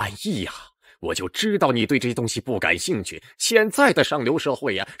趣的。晚意呀，我就知道你对这些东西不感兴趣。现在的上流社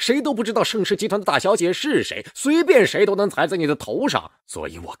会呀，谁都不知道盛世集团的大小姐是谁，随便谁都能踩在你的头上。所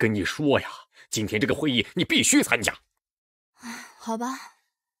以我跟你说呀，今天这个会议你必须参加。好吧。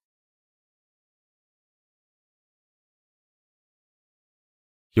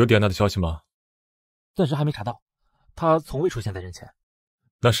有迪安娜的消息吗？暂时还没查到，她从未出现在人前。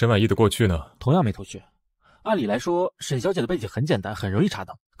那沈晚意的过去呢？同样没头绪。按理来说，沈小姐的背景很简单，很容易查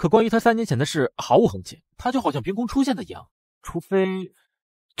到。可关于她3年前的事毫无痕迹，她就好像凭空出现的一样。除非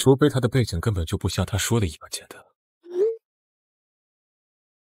她的背景根本就不像她说的一样简单。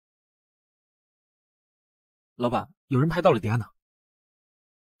老板，有人拍到了迪安娜。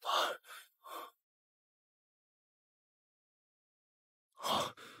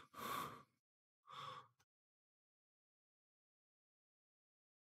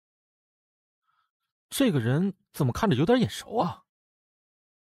这个人怎么看着有点眼熟啊？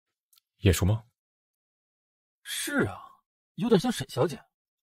眼熟吗？是啊，有点像沈小姐，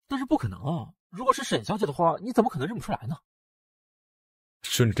但是不可能啊！如果是沈小姐的话，你怎么可能认不出来呢？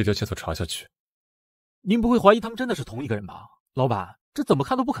顺着这条线索查下去。您不会怀疑他们真的是同一个人吧？老板，这怎么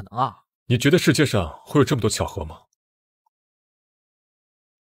看都不可能啊！你觉得世界上会有这么多巧合吗？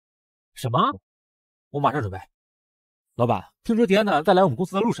什么？我马上准备。老板，听说迪安娜在来我们公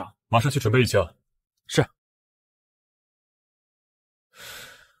司的路上，马上去准备一下。是。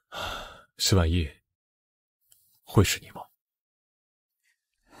沈晚意，会是你吗？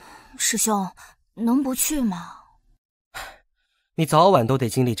师兄，能不去吗？你早晚都得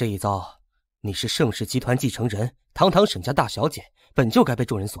经历这一遭。你是盛世集团继承人，堂堂沈家大小姐，本就该被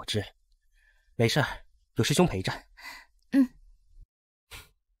众人所知。没事，有师兄陪着。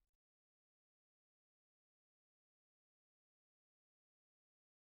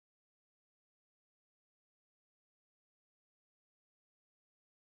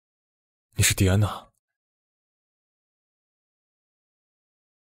你是迪安娜。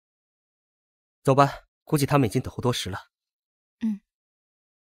走吧，估计他们已经等候多时了。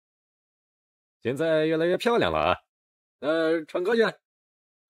现在越来越漂亮了啊！唱歌去。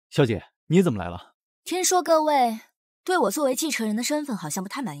小姐，你怎么来了？听说各位对我作为继承人的身份好像不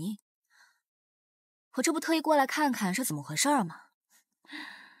太满意。我这不特意过来看看是怎么回事吗？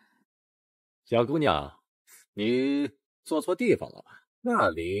小姑娘，你坐错地方了吧？那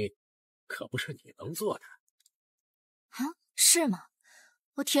里可不是你能坐的。啊，是吗？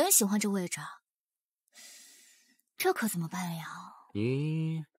我挺喜欢这位置啊。这可怎么办呀？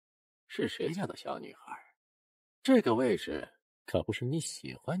你是谁家的小女孩？这个位置可不是你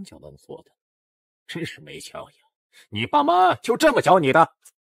喜欢就能坐的，真是没教养。你爸妈就这么教你的？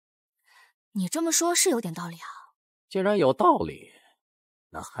你这么说是有点道理啊。既然有道理，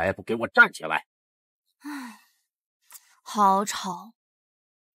那还不给我站起来！唉，好吵，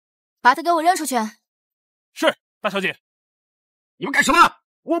把他给我扔出去！是，大小姐。你们干什么？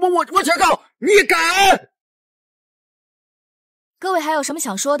我警告你敢！各位还有什么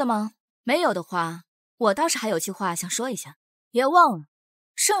想说的吗？没有的话，我倒是还有句话想说一下。别忘了，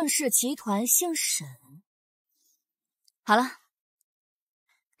盛世集团姓沈。好了，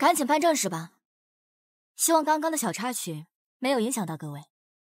赶紧办正事吧。希望刚刚的小插曲没有影响到各位。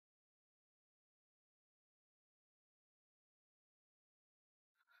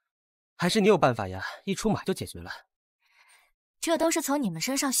还是你有办法呀，一出马就解决了。这都是从你们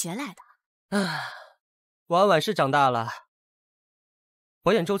身上学来的。唉，婉婉是长大了。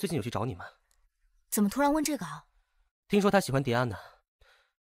薄砚舟最近有去找你吗？怎么突然问这个啊？听说他喜欢迪安娜，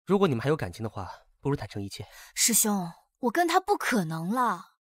如果你们还有感情的话，不如坦诚一切。师兄，我跟他不可能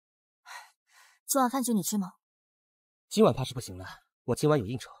了。今晚饭局你去吗？今晚怕是不行了，我今晚有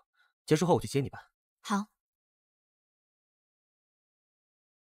应酬，结束后我去接你吧。好。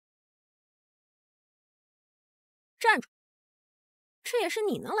站住！这也是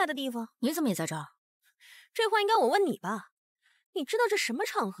你能来的地方？你怎么也在这儿？这话应该我问你吧？你知道这什么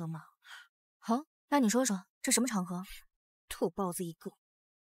场合吗？好，那你说说，这什么场合？土包子一个！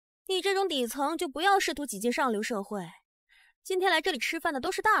你这种底层就不要试图挤进上流社会。今天来这里吃饭的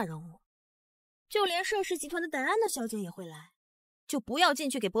都是大人物，就连盛世集团的戴安娜小姐也会来，就不要进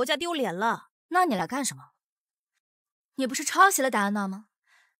去给薄家丢脸了。那你来干什么？你不是抄袭了戴安娜吗？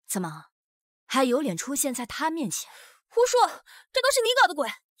怎么还有脸出现在她面前？胡说，这都是你搞的鬼！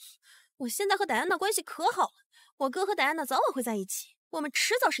我现在和戴安娜关系可好了，我哥和戴安娜早晚会在一起，我们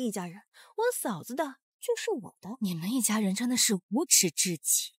迟早是一家人。我嫂子的就是我的。你们一家人真的是无耻至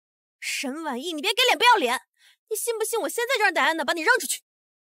极。沈晚意，你别给脸不要脸！你信不信我现在就让戴安娜把你扔出去？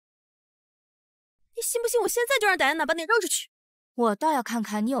你信不信我现在就让戴安娜把你扔出去？我倒要看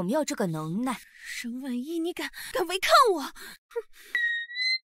看你有没有这个能耐。沈晚意，你敢违抗我？哼！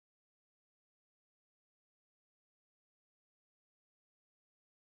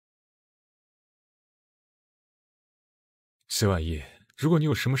沈晚意，如果你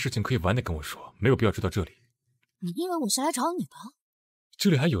有什么事情可以晚点跟我说，没有必要追到这里。你以为我是来找你的？这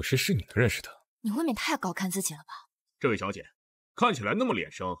里还有谁是你能认识的？你未免太高看自己了吧？这位小姐，看起来那么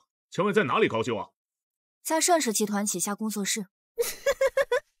脸生，请问在哪里高就啊？在盛世集团旗下工作室。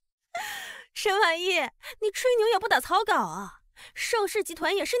沈晚意，你吹牛也不打草稿啊！盛世集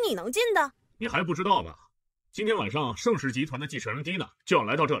团也是你能进的？你还不知道吗？今天晚上盛世集团的继承人蒂娜就要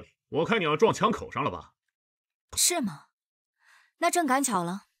来到这里，我看你要撞枪口上了吧？是吗？那正赶巧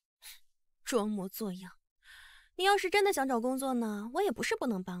了。装模作样。你要是真的想找工作呢，我也不是不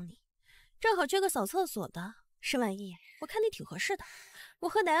能帮你。正好缺个扫厕所的。沈晚意，我看你挺合适的，我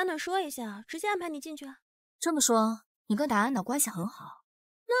和戴安娜说一下，直接安排你进去啊。这么说，你跟戴安娜关系很好？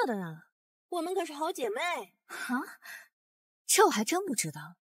那当然了，我们可是好姐妹。啊，这我还真不知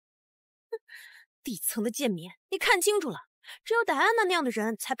道。底层的贱民，你看清楚了，只有戴安娜那样的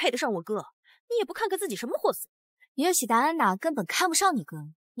人才配得上我哥。你也不看看自己什么货色？也许戴安娜根本看不上你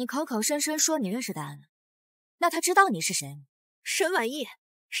哥，你口口声声说你认识戴安娜，那她知道你是谁吗？沈晚意，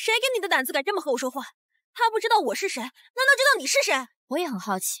谁给你的胆子敢这么和我说话？他不知道我是谁，难道知道你是谁？我也很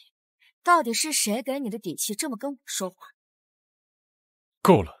好奇，到底是谁给你的底气这么跟我说话？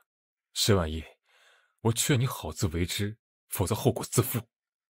够了，沈晚意，我劝你好自为之，否则后果自负。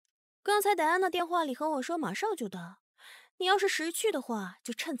刚才戴安娜电话里和我说马上就到，你要是识趣的话，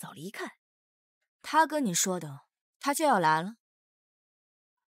就趁早离开。他跟你说的，他就要来了。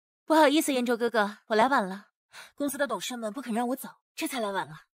不好意思，砚舟哥哥，我来晚了，公司的董事们不肯让我走，这才来晚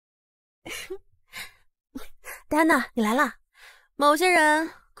了。戴安娜，你来啦！某些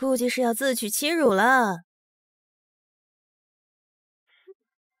人估计是要自取其辱了。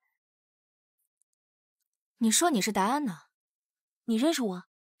你说你是戴安娜，你认识我？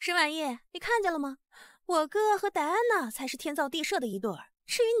沈晚意，你看见了吗？我哥和戴安娜才是天造地设的一对儿，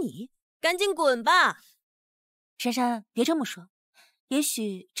至于你，赶紧滚吧！珊珊，别这么说，也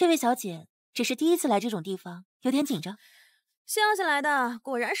许这位小姐只是第一次来这种地方，有点紧张。乡下来的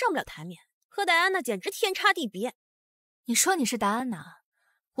果然上不了台面，和戴安娜简直天差地别。你说你是戴安娜，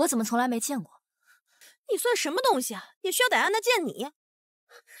我怎么从来没见过？你算什么东西啊？也需要戴安娜见你？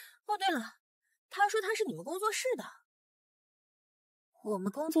哦，对了，他说他是你们工作室的。我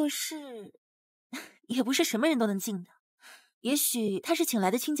们工作室也不是什么人都能进的，也许他是请来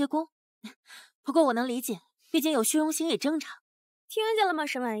的清洁工。不过我能理解，毕竟有虚荣心也正常。听见了吗，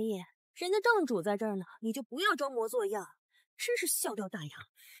沈晚意？人家正主在这儿呢，你就不要装模作样，真是笑掉大牙。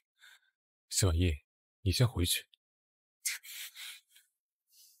沈晚意，你先回去。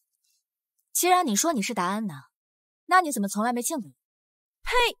既然你说你是戴安娜，那你怎么从来没见过我？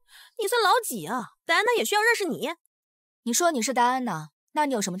呸！你算老几啊？戴安娜也需要认识你。你说你是戴安娜，那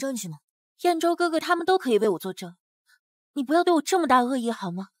你有什么证据吗？燕州哥哥他们都可以为我作证，你不要对我这么大恶意好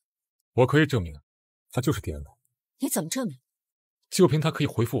吗？我可以证明，他就是迪安娜。你怎么证明？就凭他可以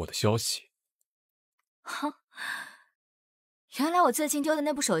回复我的消息。哼，原来我最近丢的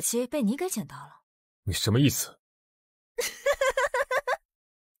那部手机被你给捡到了。你什么意思？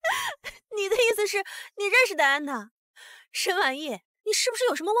你的意思是你认识戴安娜？沈晚意，你是不是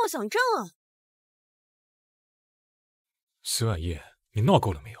有什么妄想症啊？沈晚意，你闹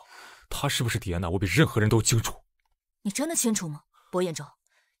够了没有？她是不是迪安娜，我比任何人都清楚。你真的清楚吗，薄砚舟？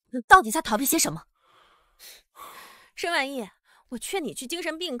你到底在逃避些什么？沈晚意，我劝你去精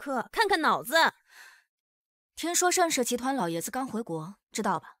神病科看看脑子。听说盛世集团老爷子刚回国，知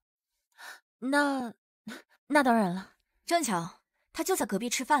道吧？那当然了。正巧他就在隔壁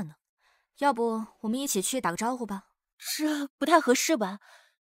吃饭呢，要不我们一起去打个招呼吧？这不太合适吧？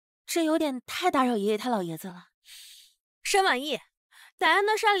这有点太打扰爷爷他老爷子了。沈晚意，戴安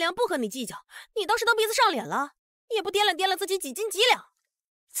娜善良，不和你计较，你倒是蹬鼻子上脸了，也不掂量掂量自己几斤几两。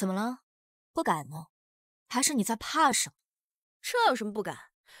怎么了？不敢呢？还是你在怕什么？这有什么不敢？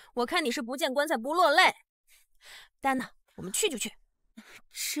我看你是不见棺材不落泪。戴安娜，我们去就去。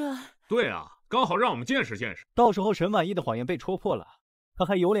对啊，刚好让我们见识见识。到时候沈晚意的谎言被戳破了，他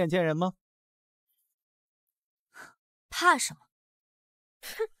还有脸见人吗？怕什么？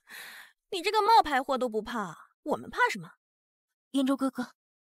哼，你这个冒牌货都不怕，我们怕什么？燕州哥哥，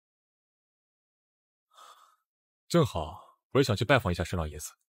正好我也想去拜访一下沈老爷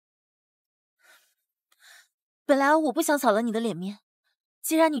子。本来我不想扫了你的脸面，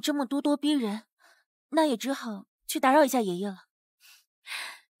既然你这么咄咄逼人，那也只好去打扰一下爷爷了。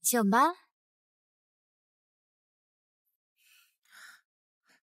请吧。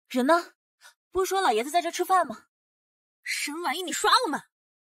人呢？不是说老爷子在这吃饭吗？沈晚意，你耍我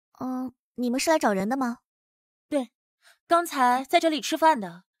们？你们是来找人的吗？对，刚才在这里吃饭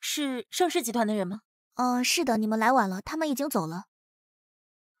的是盛世集团的人吗？是的，你们来晚了，他们已经走了。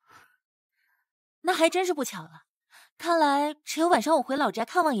那还真是不巧了，看来只有晚上我回老宅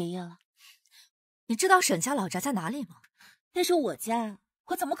看望爷爷了。你知道沈家老宅在哪里吗？但是我家，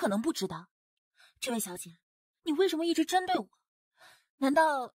我怎么可能不知道？这位小姐，你为什么一直针对我？难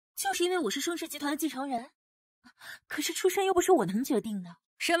道就是因为我是盛世集团的继承人？可是出身又不是我能决定的。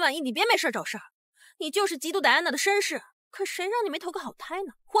沈晚意，你别没事找事儿，你就是嫉妒戴安娜的身世，可谁让你没投个好胎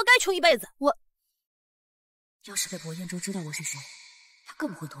呢？活该穷一辈子。要是被薄砚舟知道我是谁，他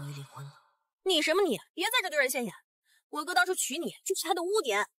更不会同意离婚了。你什么你？别在这丢人现眼！我哥当初娶你就是他的污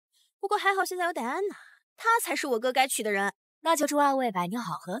点，不过还好现在有戴安娜，她才是我哥该娶的人。那就祝二位百年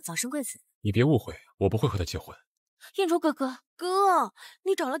好合，早生贵子。你别误会，我不会和他结婚。燕州哥哥，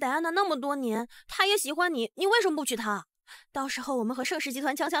你找了戴安娜那么多年，她也喜欢你，你为什么不娶她？到时候我们和盛世集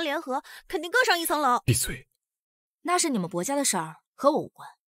团强强联合，肯定更上一层楼。闭嘴！那是你们薄家的事儿，和我无关。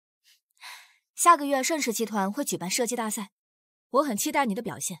下个月盛世集团会举办设计大赛，我很期待你的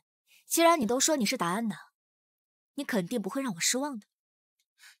表现。既然你都说你是戴安娜，你肯定不会让我失望的。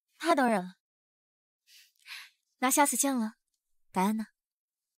那当然了。那下次见了，戴安娜。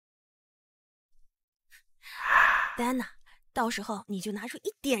戴安娜，到时候你就拿出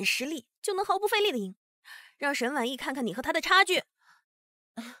一点实力，就能毫不费力的赢，让沈晚意看看你和他的差距。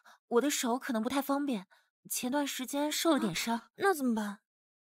我的手可能不太方便，前段时间受了点伤。那怎么办？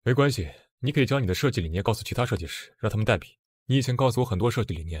没关系，你可以将你的设计理念告诉其他设计师，让他们代笔。你以前告诉我很多设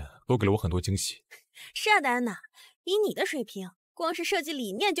计理念，都给了我很多惊喜。是啊，戴安娜，以你的水平，光是设计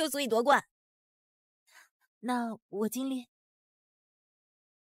理念就足以夺冠。那我尽力。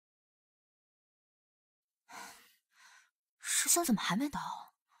师兄怎么还没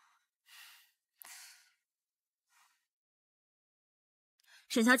到？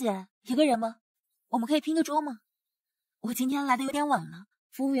沈小姐，一个人吗？我们可以拼个桌吗？我今天来的有点晚了，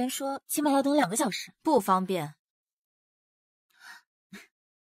服务员说起码要等2个小时。不方便。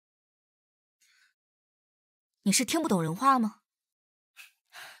你是听不懂人话吗？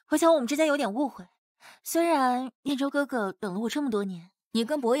我想我们之间有点误会。虽然燕州哥哥等了我这么多年，你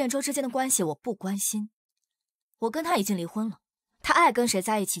跟薄砚舟之间的关系我不关心。我跟他已经离婚了，他爱跟谁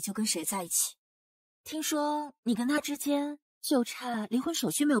在一起就跟谁在一起。听说你跟他之间就差离婚手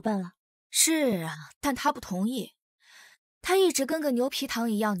续没有办了。是啊，但他不同意。他一直跟个牛皮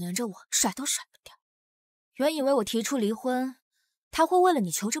糖一样黏着我，甩都甩不掉。原以为我提出离婚，他会为了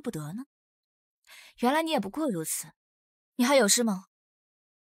你求之不得呢。原来你也不过如此。你还有事吗？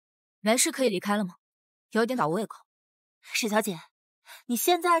没事可以离开了吗？有点倒胃口。史小姐，你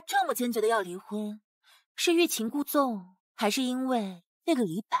现在这么坚决的要离婚，是欲擒故纵，还是因为那个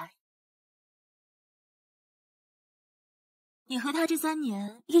李白？你和他这3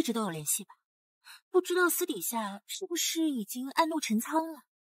年一直都有联系吧？不知道私底下是不是已经暗度陈仓了？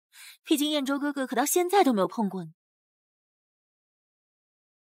毕竟燕州哥哥可到现在都没有碰过你。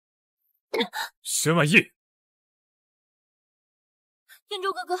沈晚意，燕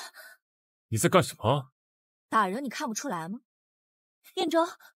州哥哥，你在干什么？打人你看不出来吗？燕州，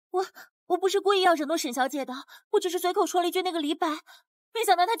我不是故意要惹怒沈小姐的，我只是随口说了一句那个李白，没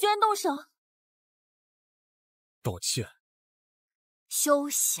想到他居然动手。道歉。休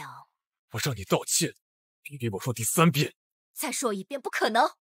想！我让你道歉，别给我说第3遍。再说一遍，不可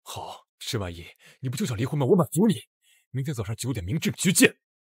能。好，沈晚意，你不就想离婚吗？我满足你。明天早上9点民政局见。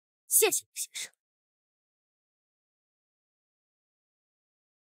谢谢先生。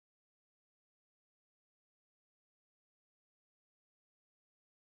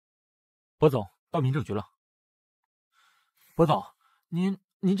薄总到民政局了。薄总，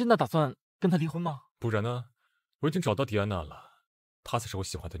您真的打算跟他离婚吗？不然呢？我已经找到迪安娜了，她才是我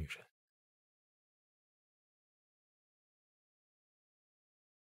喜欢的女人。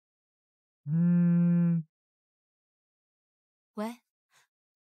喂，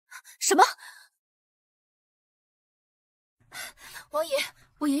什么？王爷，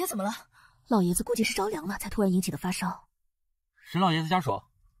我爷爷怎么了？老爷子估计是着凉了，才突然引起的发烧。沈老爷子家属，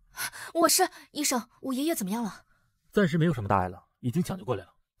我是医生，我爷爷怎么样了？暂时没有什么大碍了，已经抢救过来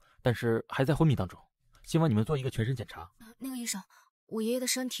了，但是还在昏迷当中，希望你们做一个全身检查。那个医生，我爷爷的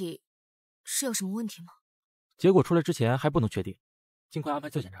身体是有什么问题吗？结果出来之前还不能确定，尽快安排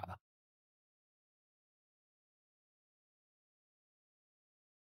做检查吧。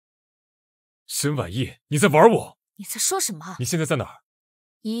沈晚意，你在玩我？你在说什么？你现在在哪儿？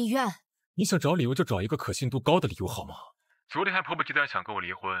医院。你想找理由就找一个可信度高的理由好吗？昨天还迫不及待想跟我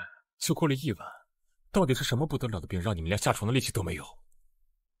离婚，就过了1晚，到底是什么不得了的病，让你们连下床的力气都没有？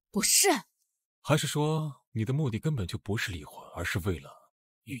不是，还是说你的目的根本就不是离婚，而是为了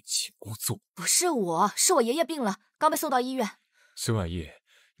欲擒故纵？不是我，是我爷爷病了，刚被送到医院。沈晚意，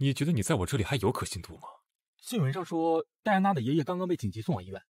你觉得你在我这里还有可信度吗？新闻上说戴安娜的爷爷刚刚被紧急送往医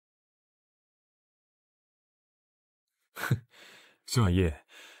院。哼，沈晚意，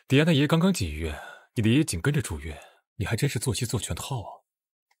迪安娜爷爷刚刚进医院，你的爷爷紧跟着住院，你还真是做戏做全套啊！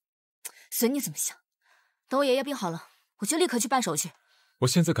随你怎么想，等我爷爷病好了，我就立刻去办手续。我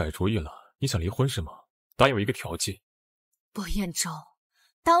现在改主意了，你想离婚是吗？答应我一个条件。薄砚舟，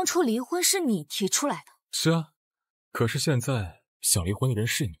当初离婚是你提出来的。是啊，可是现在想离婚的人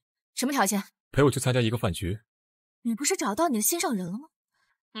是你。什么条件？陪我去参加一个饭局。你不是找到你的心上人了吗？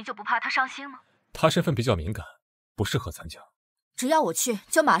你就不怕他伤心吗？他身份比较敏感，不适合参加。只要我去，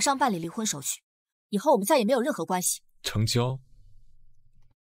就马上办理离婚手续，以后我们再也没有任何关系。成交。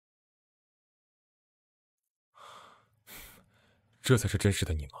这才是真实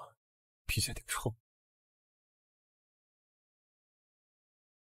的你吗？脾气还挺臭。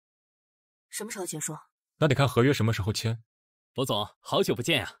什么时候结束？那得看合约什么时候签。薄总，好久不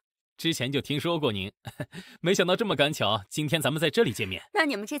见啊！之前就听说过您，没想到这么赶巧，今天咱们在这里见面。那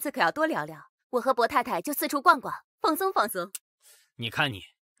你们这次可要多聊聊，我和薄太太就四处逛逛，放松放松。你看你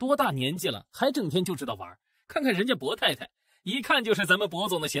多大年纪了，还整天就知道玩，看看人家薄太太，一看就是咱们薄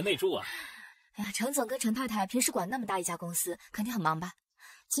总的贤内助啊。哎呀，陈总跟陈太太平时管那么大一家公司，肯定很忙吧？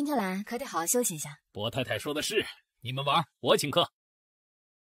今天来可得好好休息一下。薄太太说的是，你们玩，我请客。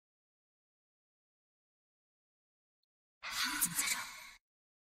怎么在这？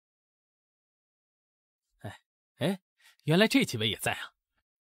哎，原来这几位也在啊！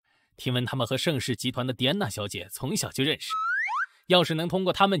听闻他们和盛世集团的迪安娜小姐从小就认识，要是能通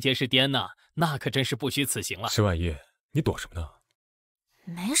过他们结识迪安娜，那可真是不虚此行了。沈晚意，你躲什么呢？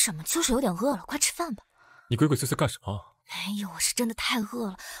没什么，就是有点饿了，快吃饭吧。你鬼鬼祟祟干什么？没有，我是真的太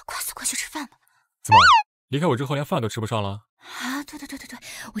饿了，快去吃饭吧。怎么，离开我之后连饭都吃不上了？啊，对，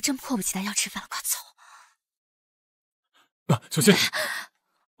我真迫不及待要吃饭了，快走。小心！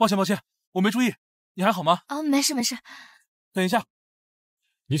抱歉，我没注意，你还好吗？啊，没事。等一下，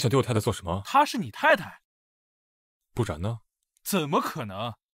你想对我太太做什么？她是你太太？不然呢？怎么可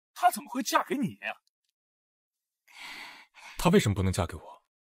能？她怎么会嫁给你呀？她为什么不能嫁给我？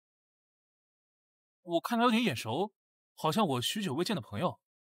我看她有点眼熟，好像我许久未见的朋友。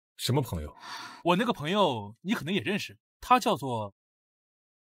什么朋友？我那个朋友你可能也认识，他叫做……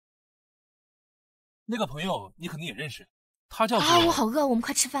那个朋友你可能也认识，他叫做……啊，我好饿，我们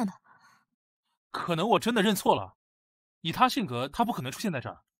快吃饭吧。可能我真的认错了，以他性格，他不可能出现在这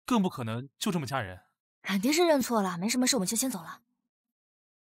儿，更不可能就这么嫁人。肯定是认错了，没什么事，我们就先走了。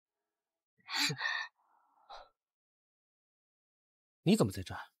你怎么在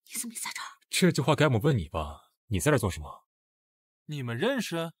这儿？你怎么也在这儿？这句话该我问你吧？你在这做什么？你们认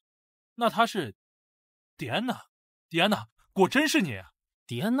识？那他是迪安娜。迪安娜，果真是你！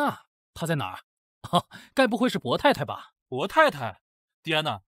迪安娜，她在哪儿？啊，该不会是薄太太吧？薄太太，迪安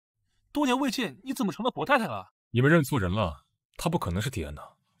娜，多年未见，你怎么成了薄太太了？你们认错人了，她不可能是迪安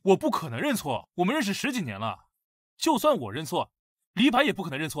娜。我不可能认错，我们认识10几年了。就算我认错，李白也不可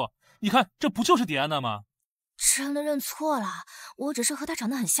能认错。你看，这不就是迪安娜吗？真的认错了，我只是和她长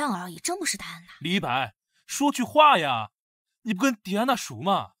得很像而已，真不是戴安娜。李白，说句话呀，你不跟迪安娜熟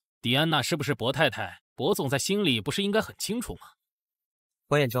吗？迪安娜是不是薄太太？薄总在心里不是应该很清楚吗？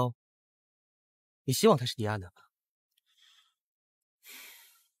薄砚舟，你希望她是迪安娜吗？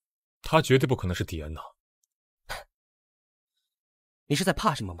她绝对不可能是迪安娜。你是在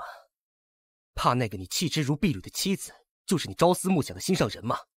怕什么吗？怕那个你弃之如敝履的妻子，就是你朝思暮想的心上人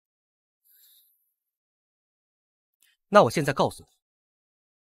吗？那我现在告诉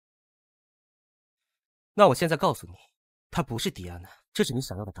你，她不是迪安娜，这是你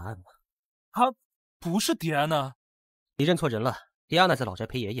想要的答案吗？她不是迪安娜？你认错人了，迪安娜在老宅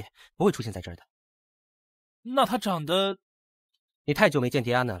陪爷爷，不会出现在这儿的。那她长得……你太久没见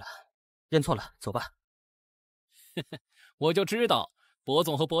迪安娜了，认错了，走吧。我就知道，薄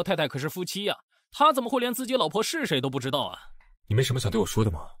总和薄太太可是夫妻呀，他怎么会连自己老婆是谁都不知道啊？你没什么想对我说的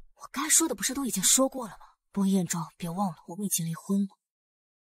吗？我该说的不是都已经说过了吗？薄砚舟，别忘了，我们已经离婚了。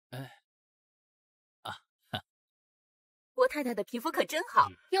薄太太的皮肤可真好，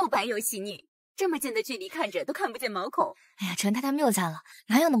又白又细腻，这么近的距离看着都看不见毛孔。哎呀，陈太太谬赞了，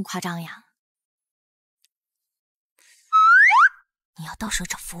哪有那么夸张呀？你要到时候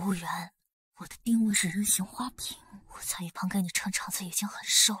找服务员，我的定位是人形花瓶，我在一旁给你撑场子已经很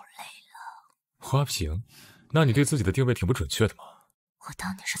受累了。花瓶？那你对自己的定位挺不准确的嘛？我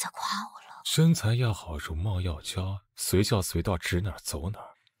当你是在夸我了。身材要好，容貌要佳，随叫随到，指哪儿走哪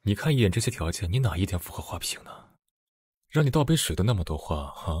儿。你看一眼这些条件，你哪一点符合花瓶呢？让你倒杯水都那么多话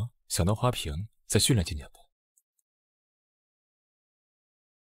啊！想当花瓶，再训练几年呗。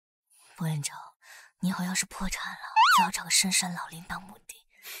薄砚舟，你以后要是破产了，就要找个深山老林当墓地，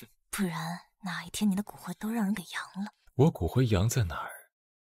不然哪一天你的骨灰都让人给扬了。我骨灰扬在哪儿，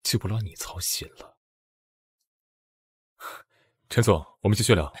就不劳你操心了。陈总，我们继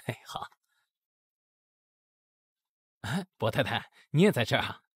续聊。好。哎，薄太太，你也在这儿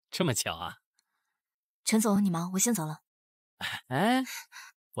啊？这么巧啊？陈总，你忙，我先走了。哎，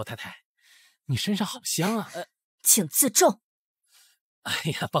薄太太，你身上好香啊！请自重。哎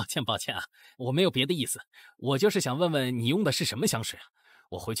呀，抱歉啊，我没有别的意思，我就是想问问你用的是什么香水啊？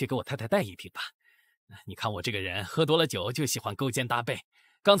我回去给我太太带一瓶吧。你看我这个人喝多了酒就喜欢勾肩搭背，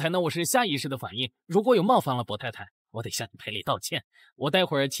刚才呢我是下意识的反应，如果有冒犯了薄太太，我得向你赔礼道歉。我待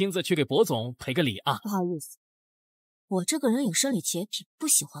会儿亲自去给薄总赔个礼啊。不好意思，我这个人有生理洁癖，不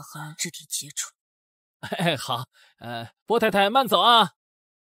喜欢和人肢体接触。哎，好，薄太太慢走啊。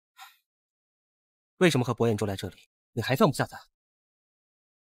为什么和薄砚舟来这里？你还放不下他？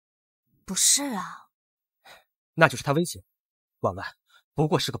不是啊，那就是他威胁。婉婉不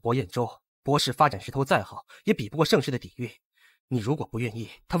过是个薄砚舟，博士发展势头再好，也比不过盛世的底蕴。你如果不愿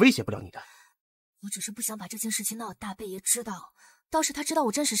意，他威胁不了你的。我只是不想把这件事情闹得大贝爷知道，到时他知道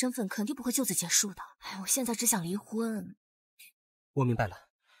我真实身份，肯定不会就此结束的。哎，我现在只想离婚。我明白了，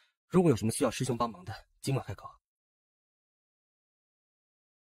如果有什么需要师兄帮忙的，尽管开口。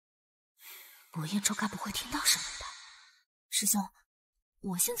薄砚舟该不会听到什么吧？师兄，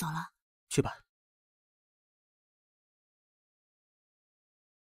我先走了。去吧。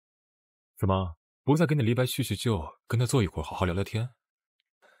怎么不再跟你李白叙叙旧，跟他坐一会儿，好好聊聊天？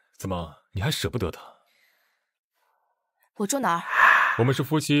怎么你还舍不得他？我住哪儿？我们是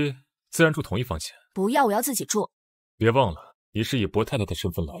夫妻，自然住同一房间。不要，我要自己住。别忘了，你是以薄太太的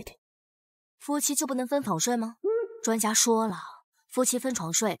身份来的。夫妻就不能分房睡吗？专家说了，夫妻分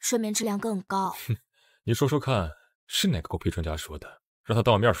床睡，睡眠质量更高。哼，你说说看，是哪个狗屁专家说的？让他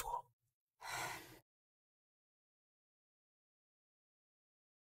当我面说。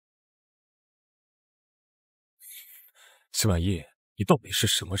沈晚意，你到底是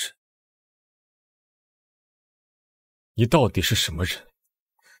什么人？你到底是什么人？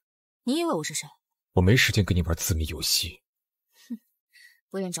你以为我是谁？我没时间跟你玩字谜游戏。哼，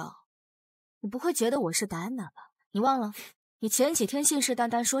薄砚舟，你不会觉得我是戴安娜吧？你忘了，你前几天信誓旦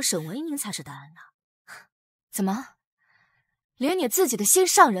旦说沈文英才是戴安娜，怎么，连你自己的心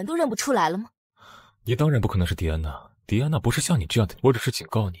上人都认不出来了吗？你当然不可能是迪安娜，迪安娜不是像你这样的，我只是警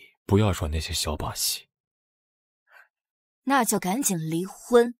告你，不要耍那些小把戏。那就赶紧离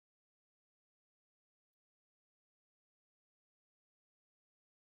婚。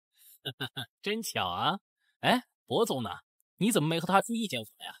真巧啊！哎，薄总呢？你怎么没和他去一间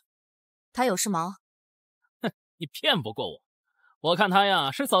房呀？他有事忙。哼，你骗不过我。我看他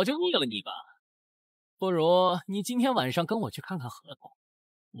呀，是早就腻了你吧。不如你今天晚上跟我去看看合同，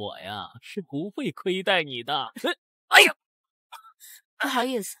我呀是不会亏待你的。哎呀，不好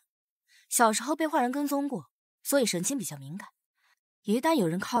意思，小时候被坏人跟踪过，所以神经比较敏感，一旦有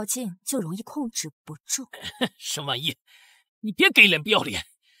人靠近，就容易控制不住。沈晚意，你别给脸不要脸！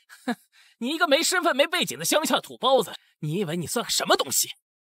哼，你一个没身份、没背景的乡下土包子，你以为你算个什么东西？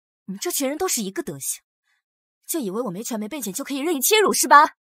你们这群人都是一个德行，就以为我没权没背景就可以任意欺辱是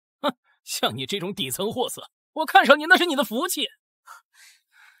吧？哼，像你这种底层货色，我看上你那是你的福气。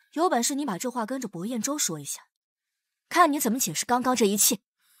有本事你把这话跟着薄砚舟说一下，看你怎么解释刚刚这一切。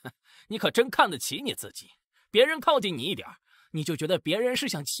你可真看得起你自己，别人靠近你一点，你就觉得别人是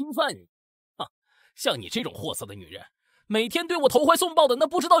想侵犯你。像你这种货色的女人，每天对我投怀送抱的那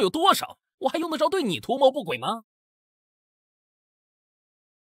不知道有多少，我还用得着对你图谋不轨吗？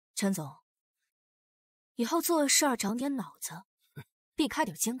陈总，以后做事儿长点脑子，避开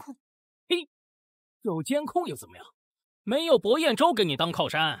点监控。嘿，有监控又怎么样？没有薄砚舟给你当靠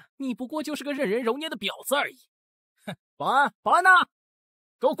山，你不过就是个任人揉捏的婊子而已。哼，保安，保安呐，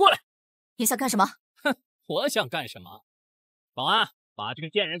给我过来！你想干什么？哼，我想干什么？保安，把这个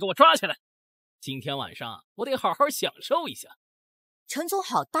贱人给我抓起来！今天晚上我得好好享受一下。陈总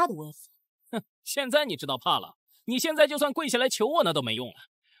好大的威风！哼，现在你知道怕了？你现在就算跪下来求我，那都没用了。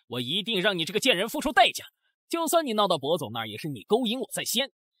我一定让你这个贱人付出代价。就算你闹到薄总那儿，也是你勾引我在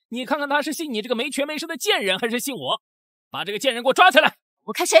先。你看看他是信你这个没权没势的贱人，还是信我？把这个贱人给我抓起来！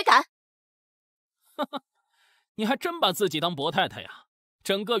我看谁敢！哈哈，你还真把自己当薄太太呀？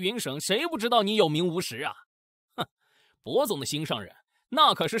整个云省谁不知道你有名无实啊？哼，薄总的心上人，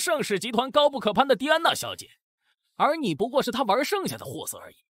那可是盛世集团高不可攀的迪安娜小姐，而你不过是他玩剩下的货色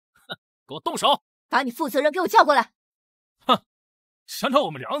而已。哼，给我动手！把你负责人给我叫过来！哼，想找我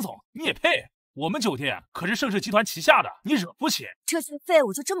们梁总，你也配？我们酒店可是盛世集团旗下的，你惹不起。这群废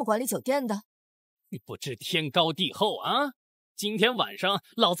物就这么管理酒店的？你不知天高地厚啊！今天晚上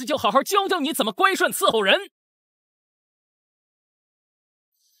老子就好好教教你怎么乖顺伺候人。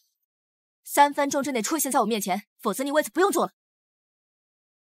3分钟之内出现在我面前，否则你位子不用坐了。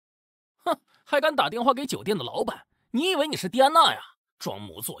哼，还敢打电话给酒店的老板？你以为你是迪安娜呀？装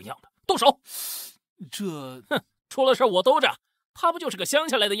模作样的，动手！哼，出了事我兜着。她不就是个乡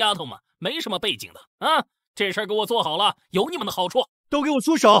下来的丫头吗？没什么背景的啊！这事儿给我做好了，有你们的好处。都给我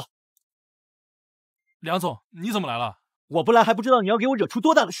住手！梁总，你怎么来了？我不来还不知道你要给我惹出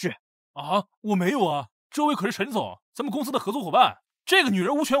多大的事啊！我没有啊，这位可是陈总，咱们公司的合作伙伴。这个女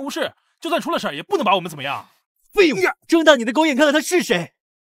人无权无势，就算出了事儿也不能把我们怎么样。废物！睁大你的狗眼看看她是谁！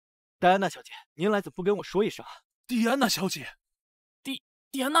戴安娜小姐，您来怎么不跟我说一声？迪安娜小姐，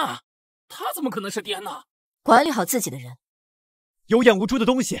迪安娜，她怎么可能是迪安娜？管理好自己的人。有眼无珠的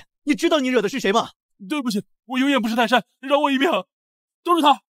东西，你知道你惹的是谁吗？对不起，我有眼不识泰山，饶我一命。都是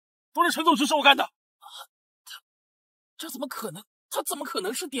他，都是陈总指使我干的。这怎么可能？他怎么可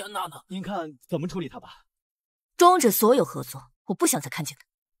能是迪安娜呢？您看怎么处理他吧。终止所有合作，我不想再看见他。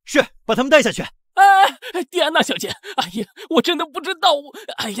是，把他们带下去。哎，迪安娜小姐，哎呀，我真的不知道，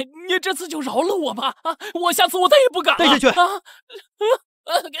哎呀，你这次就饶了我吧，啊，我下次我再也不敢了。带下去。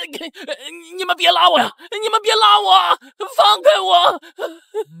你们别拉我呀！你们别拉我，放开我！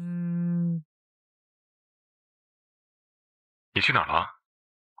你去哪儿了？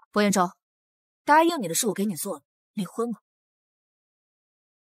薄砚舟，答应你的事我给你做了，离婚吧。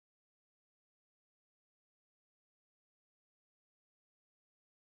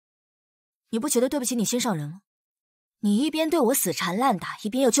你不觉得对不起你心上人吗？你一边对我死缠烂打，一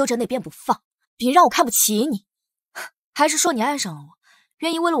边又揪着那边不放，别让我看不起你。还是说你爱上了我，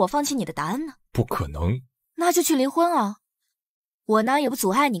愿意为了我放弃你的答案呢？不可能。那就去离婚啊！我呢也不阻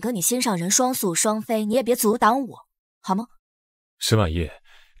碍你跟你心上人双宿双飞，你也别阻挡我，好吗？沈晚意，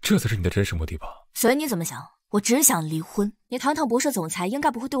这才是你的真实目的吧？随你怎么想，我只想离婚。你堂堂博士总裁，应该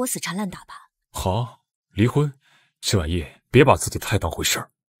不会对我死缠烂打吧？好，离婚。沈晚意，别把自己太当回事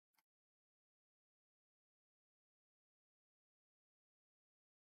儿。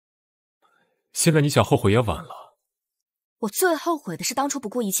现在你想后悔也晚了。我最后悔的是当初不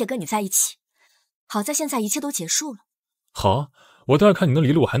顾一切跟你在一起，好在现在一切都结束了。好，我倒要看你能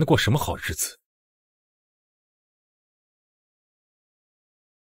离了我还能过什么好日子。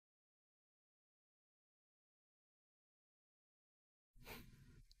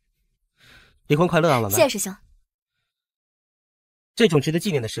离婚快乐啊，婉婉！谢谢师兄。这种值得纪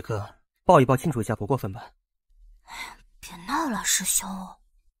念的时刻，抱一抱庆祝一下不过分吧？别闹了，师兄。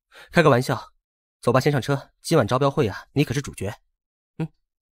开个玩笑，走吧，先上车。今晚招标会啊，你可是主角。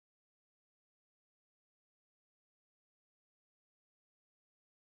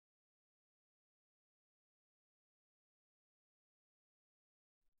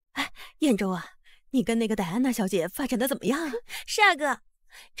燕州啊，你跟那个戴安娜小姐发展的怎么样啊？是啊，哥，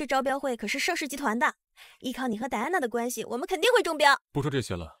这招标会可是盛世集团的，依靠你和戴安娜的关系，我们肯定会中标。不说这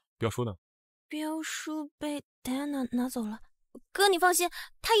些了，标书呢？标书被戴安娜拿走了。哥，你放心，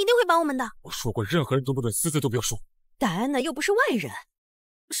她一定会帮我们的。我说过，任何人都不准私自动标书。戴安娜又不是外人。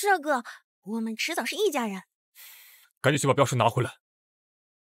是啊，哥，我们迟早是一家人。赶紧去把标书拿回来。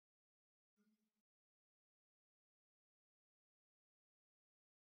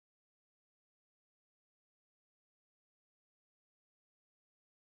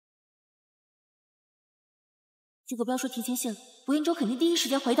这个标书提前泄露，薄砚舟肯定第一时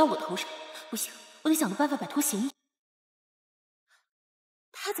间怀疑到我头上。不行，我得想个办法摆脱嫌疑。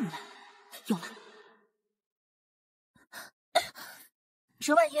他怎么了？有了！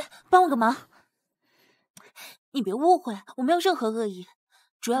沈婉意，帮我个忙。你别误会，我没有任何恶意，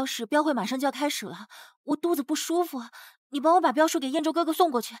主要是标会马上就要开始了，我肚子不舒服，你帮我把标书给燕州哥哥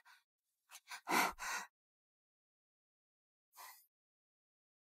送过去。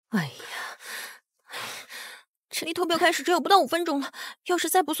哎呀！这离投标开始只有不到5分钟了，要是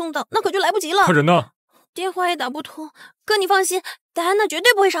再不送到，那可就来不及了。他人呢？电话也打不通。哥，你放心，戴安娜绝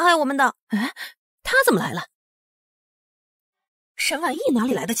对不会伤害我们的。哎，他怎么来了？沈婉意哪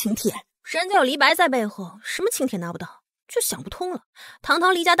里来的请帖？人家有黎白在背后，什么请帖拿不到，就想不通了。堂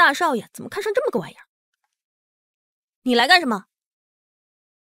堂黎家大少爷，怎么看上这么个玩意儿？你来干什么？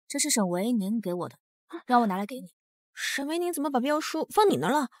这是沈维宁给我的，让我拿来给你。沈维宁怎么把标书放你那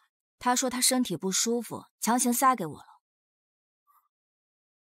儿了？他说他身体不舒服，强行塞给我了。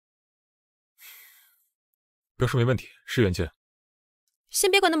标书没问题，是原件。先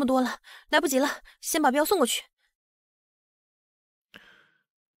别管那么多了，来不及了，先把标送过去。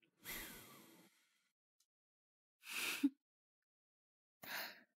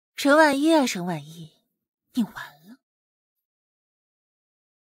沈婉意啊，沈婉意，你完了。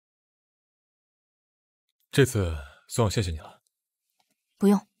这次算我谢谢你了。不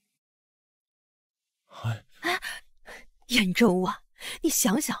用。燕州啊，你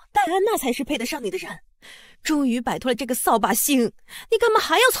想想，戴安娜才是配得上你的人，终于摆脱了这个扫把星，你干嘛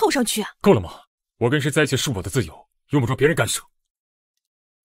还要凑上去啊？够了吗？我跟谁在一起是我的自由，用不着别人干涉。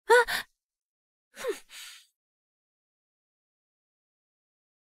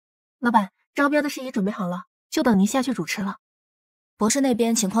老板，招标的事宜准备好了，就等您下去主持了。博士那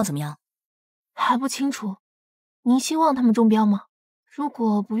边情况怎么样？还不清楚。您希望他们中标吗？如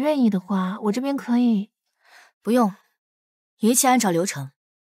果不愿意的话，我这边可以。不用，一切按照流程。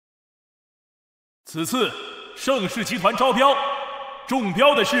此次盛世集团招标，中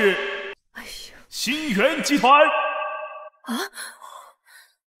标的是新源集团。啊！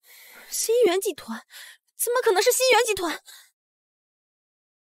新源集团？怎么可能是新源集团？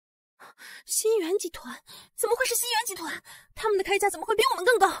新源集团怎么会是新源集团？他们的开价怎么会比我们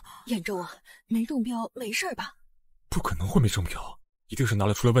更高？燕州啊，没中标没事吧？不可能会没中标，一定是哪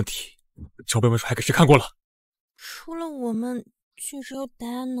里出了问题。招标文书还给谁看过了？除了我们，就只有戴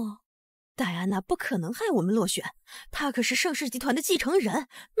安娜。戴安娜不可能害我们落选，她可是盛世集团的继承人，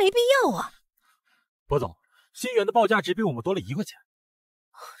没必要啊。博总，新源的报价只比我们多了1块钱。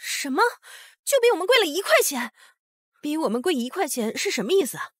什么？就比我们贵了1块钱？比我们贵1块钱是什么意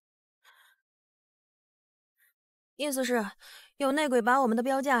思啊？意思是有内鬼把我们的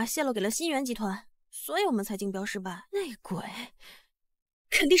标价泄露给了新源集团，所以我们才竞标失败。内鬼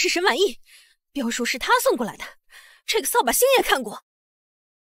肯定是沈婉意，标书是他送过来的，这个扫把星也看过。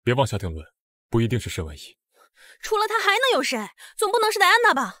别妄下定论，不一定是沈婉意。除了他还能有谁？总不能是戴安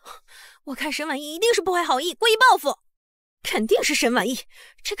娜吧？我看沈婉意一定是不怀好意，故意报复。肯定是沈婉意，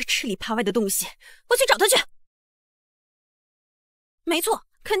这个吃里扒外的东西，我去找他去。没错，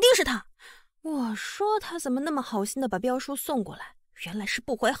肯定是他。我说他怎么那么好心的把标书送过来，原来是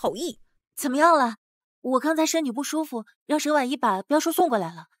不怀好意。怎么样了？我刚才身体不舒服，让沈婉意把标书送过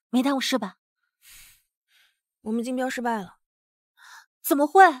来了，没耽误事吧？我们竞标失败了。怎么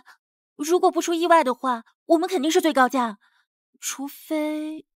会？如果不出意外的话，我们肯定是最高价，除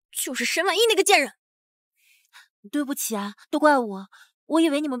非就是沈婉意那个贱人。对不起啊，都怪我，我以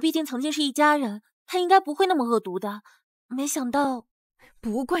为你们毕竟曾经是一家人，他应该不会那么恶毒的，没想到。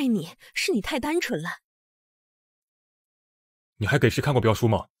不怪你，是你太单纯了。你还给谁看过标书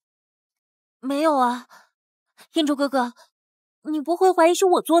吗？没有啊，燕州哥哥，你不会怀疑是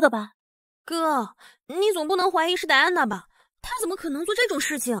我做的吧？哥，你总不能怀疑是戴安娜吧？她怎么可能做这种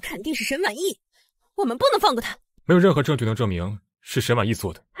事情？肯定是沈晚意，我们不能放过她。没有任何证据能证明是沈晚意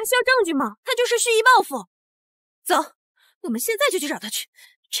做的。还需要证据吗？她就是蓄意报复。走，我们现在就去找她去。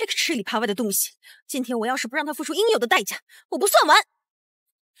这个吃里扒外的东西，今天我要是不让她付出应有的代价，我不算完。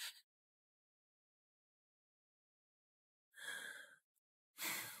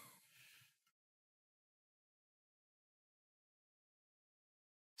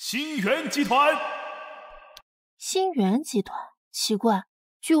新源集团，新源集团，奇怪，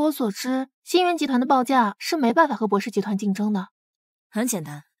据我所知，新源集团的报价是没办法和博士集团竞争的。很简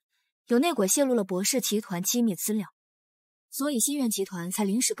单，有内鬼泄露了博士集团机密资料，所以新源集团才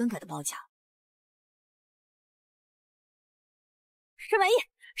临时更改的报价。沈晚意，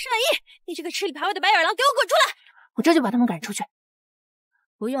沈晚意，你这个吃里扒外的白眼狼，给我滚出来！我这就把他们赶出去。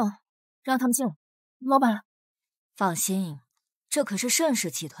不用，让他们进来。老板，放心。这可是盛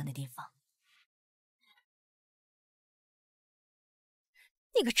世集团的地方。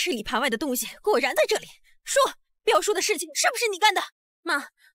你个吃里扒外的东西，果然在这里！说，表叔的事情是不是你干的？妈，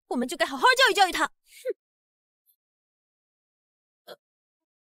我们就该好好教育教育他。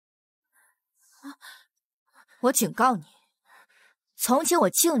哼！我警告你，从前我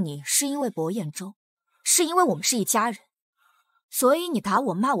敬你是因为薄砚舟，是因为我们是一家人，所以你打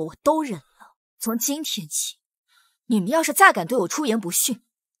我骂我都忍了。从今天起，你们要是再敢对我出言不逊，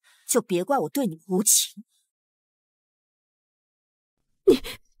就别怪我对你们无情。你，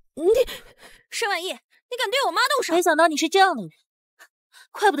沈晚意，你敢对我妈动手？没想到你是这样的人，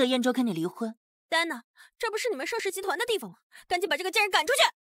怪不得燕州跟你离婚。丹娜，这不是你们盛世集团的地方吗？赶紧把这个贱人赶出去！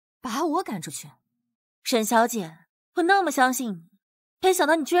把我赶出去？沈小姐，我那么相信你，没想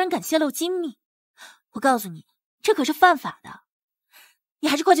到你居然敢泄露机密。我告诉你，这可是犯法的，你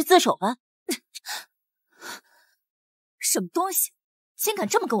还是快去自首吧。什么东西，竟敢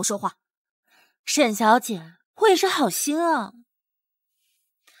这么跟我说话？沈小姐，我也是好心啊。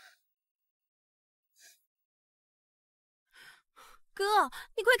哥，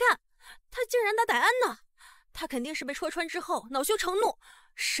你快看，他竟然打戴安娜，他肯定是被戳穿之后恼羞成怒。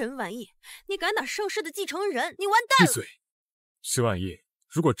沈晚意，你敢打盛世的继承人，你完蛋了！闭嘴！沈晚意，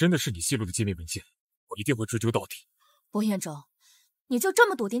如果真的是你泄露的机密文件，我一定会追究到底。薄砚舟，你就这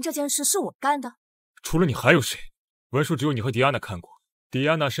么笃定这件事是我干的？除了你还有谁？文书只有你和迪安娜看过。迪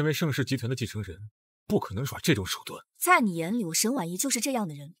安娜身为盛世集团的继承人，不可能耍这种手段。在你眼里，我沈晚意就是这样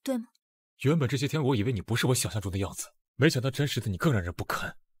的人，对吗？原本这些天我以为你不是我想象中的样子，没想到真实的你更让人不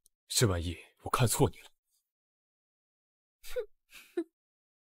堪。沈晚意，我看错你了。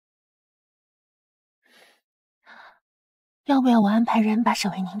要不要我安排人把沈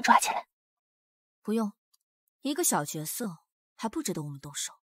维宁抓起来？不用，一个小角色还不值得我们动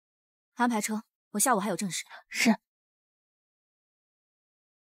手。安排车，我下午还有正事。是。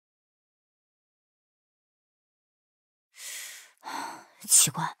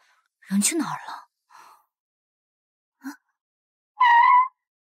奇怪，人去哪儿了？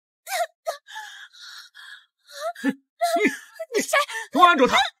你谁？给我按住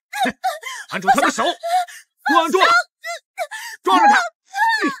他！按住他的手！给我按住！抓住他！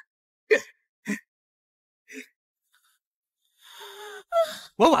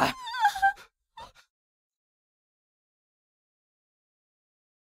婉婉，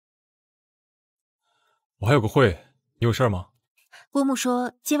我还有个会，你有事吗？伯母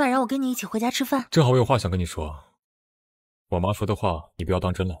说今晚让我跟你一起回家吃饭，正好我有话想跟你说。我妈说的话你不要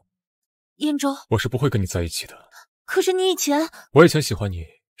当真了。燕州，我是不会跟你在一起的。可是你以前……我以前喜欢你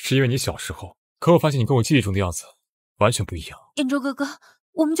是因为你小时候，可我发现你跟我记忆中的样子完全不一样。燕州哥哥，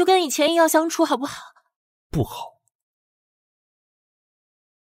我们就跟以前一样相处好不好？不好。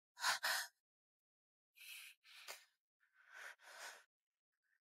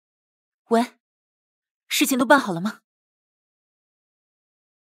喂，事情都办好了吗？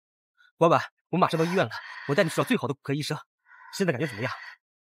婉婉，我马上到医院了，我带你去找最好的骨科医生。现在感觉怎么样？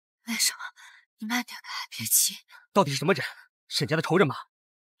为什么？你慢点开，别急。到底是什么人？沈家的仇人吗？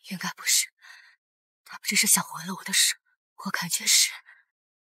应该不是，他们只是想毁了我的事。我感觉是。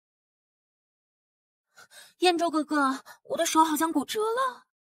燕州哥哥，我的手好像骨折了。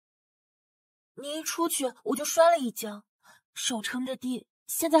你一出去我就摔了一跤，手撑着地，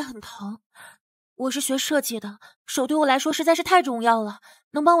现在很疼。我是学设计的，手对我来说实在是太重要了，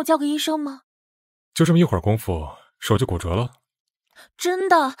能帮我叫个医生吗？就这么一会儿功夫，手就骨折了？真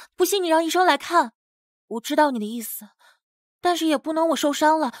的，不信你让医生来看。我知道你的意思，但是也不能我受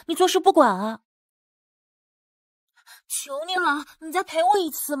伤了，你坐视不管啊！求你了，你再陪我一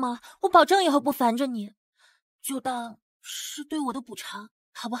次嘛，我保证以后不烦着你，就当是对我的补偿，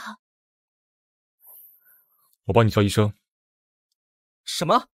好不好？我帮你叫医生。什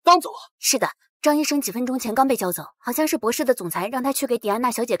么？刚走？是的，张医生几分钟前刚被叫走，好像是博士的总裁让他去给迪安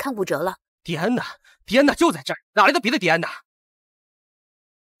娜小姐看骨折了。迪安娜就在这儿，哪来的别的迪安娜？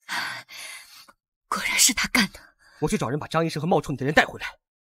果然是他干的。我去找人把张医生和冒充你的人带回来。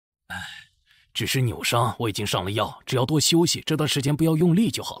只是扭伤，我已经上了药，只要多休息，这段时间不要用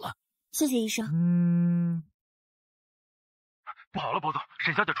力就好了。谢谢医生。不好了，博总，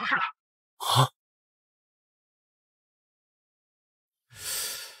沈小姐出事了。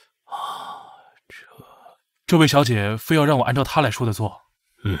这位小姐非要让我按照她来说的做。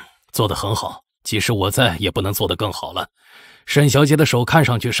做得很好，即使我在，也不能做得更好了。沈小姐的手看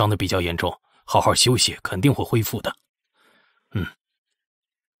上去伤得比较严重，好好休息，肯定会恢复的。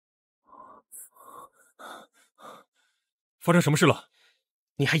发生什么事了？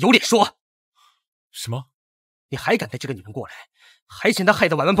你还有脸说？什么？你还敢带这个女人过来？还嫌她害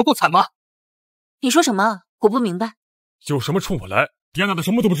得婉婉不够惨吗？你说什么？我不明白。有什么冲我来？迪安娜的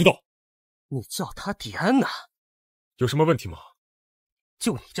什么都不知道。你叫她迪安娜？有什么问题吗？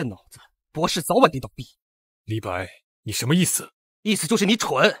就你这脑子，博士早晚得倒闭。李白，你什么意思？意思就是你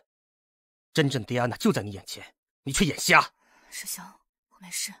蠢。真正的迪安娜就在你眼前，你却眼瞎。师兄，我没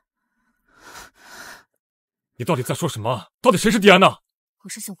事。你到底在说什么？到底谁是迪安娜？我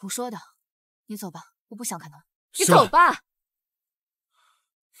是想胡说的。你走吧，我不想看他。你走吧。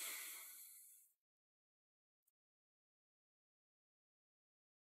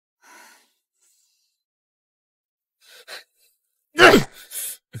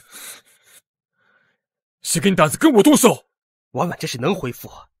谁给你胆子跟我动手？婉婉这是能恢复，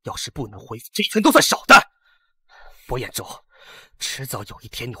要是不能恢复，这一拳都算少的。薄砚舟，迟早有一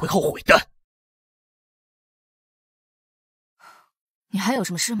天你会后悔的。你还有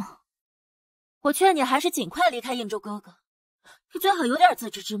什么事吗？我劝你还是尽快离开燕州哥哥，你最好有点自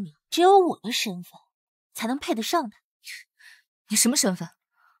知之明，只有我的身份才能配得上他。你什么身份？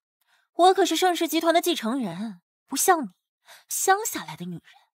我可是盛世集团的继承人，不像你乡下来的女人，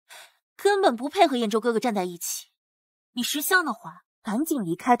根本不配和燕州哥哥站在一起。你识相的话，赶紧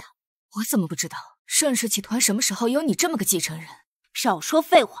离开他。我怎么不知道盛世集团什么时候有你这么个继承人？少说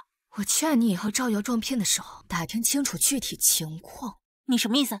废话！我劝你以后招摇撞骗的时候，打听清楚具体情况。你什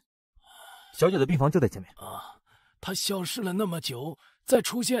么意思？小姐的病房就在前面。她消失了那么久，再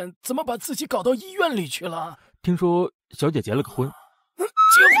出现，怎么把自己搞到医院里去了？听说小姐结了个婚。结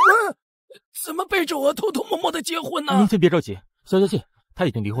婚？怎么背着我偷偷摸摸的结婚呢？您先别着急，消消气，她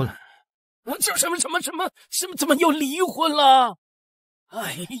已经离婚了。这什么？怎么又离婚了？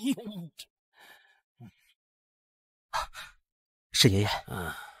哎呦！是爷爷。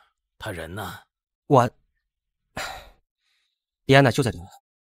他人呢？迪安娜就在里面。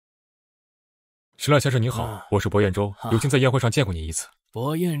石烂先生您好，我是薄砚舟，有幸在宴会上见过您一次。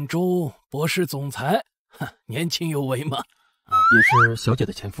薄砚舟，博士总裁，年轻有为嘛。也是小姐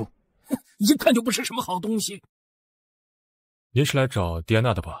的前夫，一看就不是什么好东西。您是来找迪安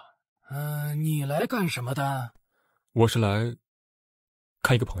娜的吧？你来干什么的？我是来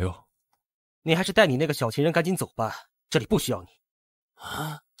看一个朋友。你还是带你那个小情人赶紧走吧，这里不需要你。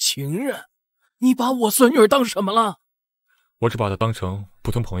情人？你把我孙女儿当什么了？我只把她当成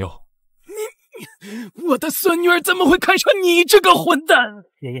普通朋友。我的孙女儿怎么会看上你这个混蛋？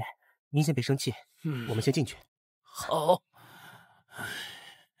爷爷，您先别生气，我们先进去。好。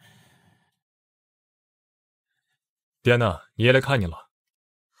迪安娜，你爷来看你了。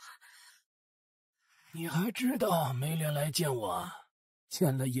你还知道没脸来见我？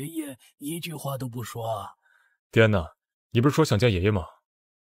见了爷爷一句话都不说。迪安娜，你不是说想见爷爷吗？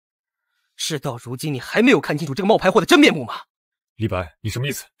事到如今，你还没有看清楚这个冒牌货的真面目吗？李白，你什么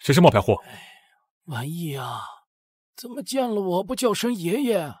意思？谁是冒牌货？婉意啊，怎么见了我不叫声爷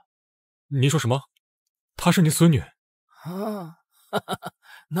爷？你说什么？她是你孙女？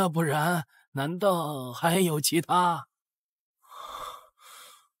那不然，难道还有其他？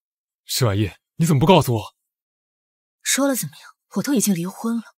石婉意，你怎么不告诉我？说了怎么样？我都已经离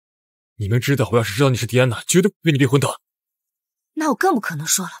婚了。你明知道我要是知道你是迪安娜，绝对不跟你离婚的。那我更不可能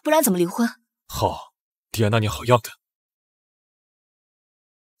说了，不然怎么离婚？好，迪安娜，你好样的。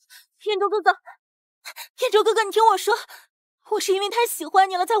燕州哥哥，燕州哥哥，你听我说，我是因为太喜欢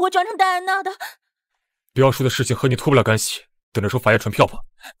你了，才会装成戴安娜的。标叔的事情和你脱不了干系，等着收法院传票吧。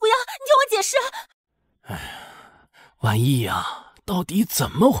不要，你听我解释。婉意呀，到底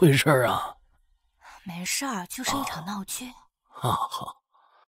怎么回事啊？没事儿，就是一场闹剧。好。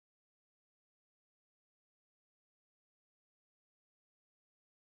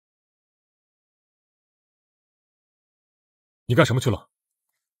你干什么去了？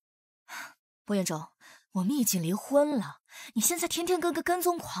薄砚舟，我们已经离婚了，你现在天天跟个跟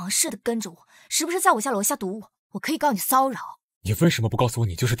踪狂似的跟着我，时不时在我家楼下堵我，我可以告你骚扰。你为什么不告诉我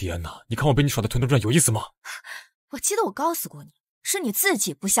你就是迪安娜？你看我被你耍的团团转有意思吗？我记得我告诉过你，是你自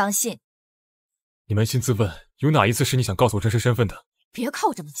己不相信。你扪心自问，有哪一次是你想告诉我真实身份的？别靠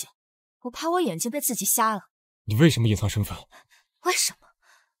我这么近，我怕我眼睛被自己瞎了。你为什么隐藏身份？为什么？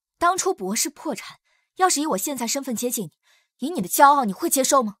当初博士破产，要是以我现在身份接近你，以你的骄傲，你会接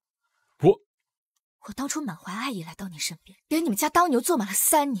受吗？我当初满怀爱意来到你身边，给你们家当牛做满了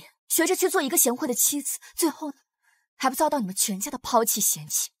3年，学着去做一个贤惠的妻子，最后呢，还不遭到你们全家的抛弃嫌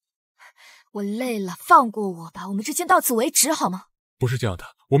弃。我累了，放过我吧，我们之间到此为止好吗？不是这样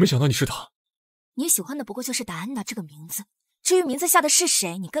的，我没想到你是他。你喜欢的不过就是达安娜这个名字，至于名字下的是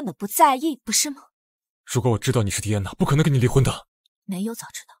谁，你根本不在意，不是吗？如果我知道你是迪安娜，不可能跟你离婚的。没有早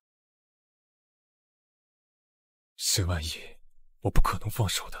知道。沈晚意，我不可能放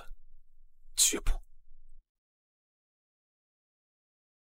手的，绝不。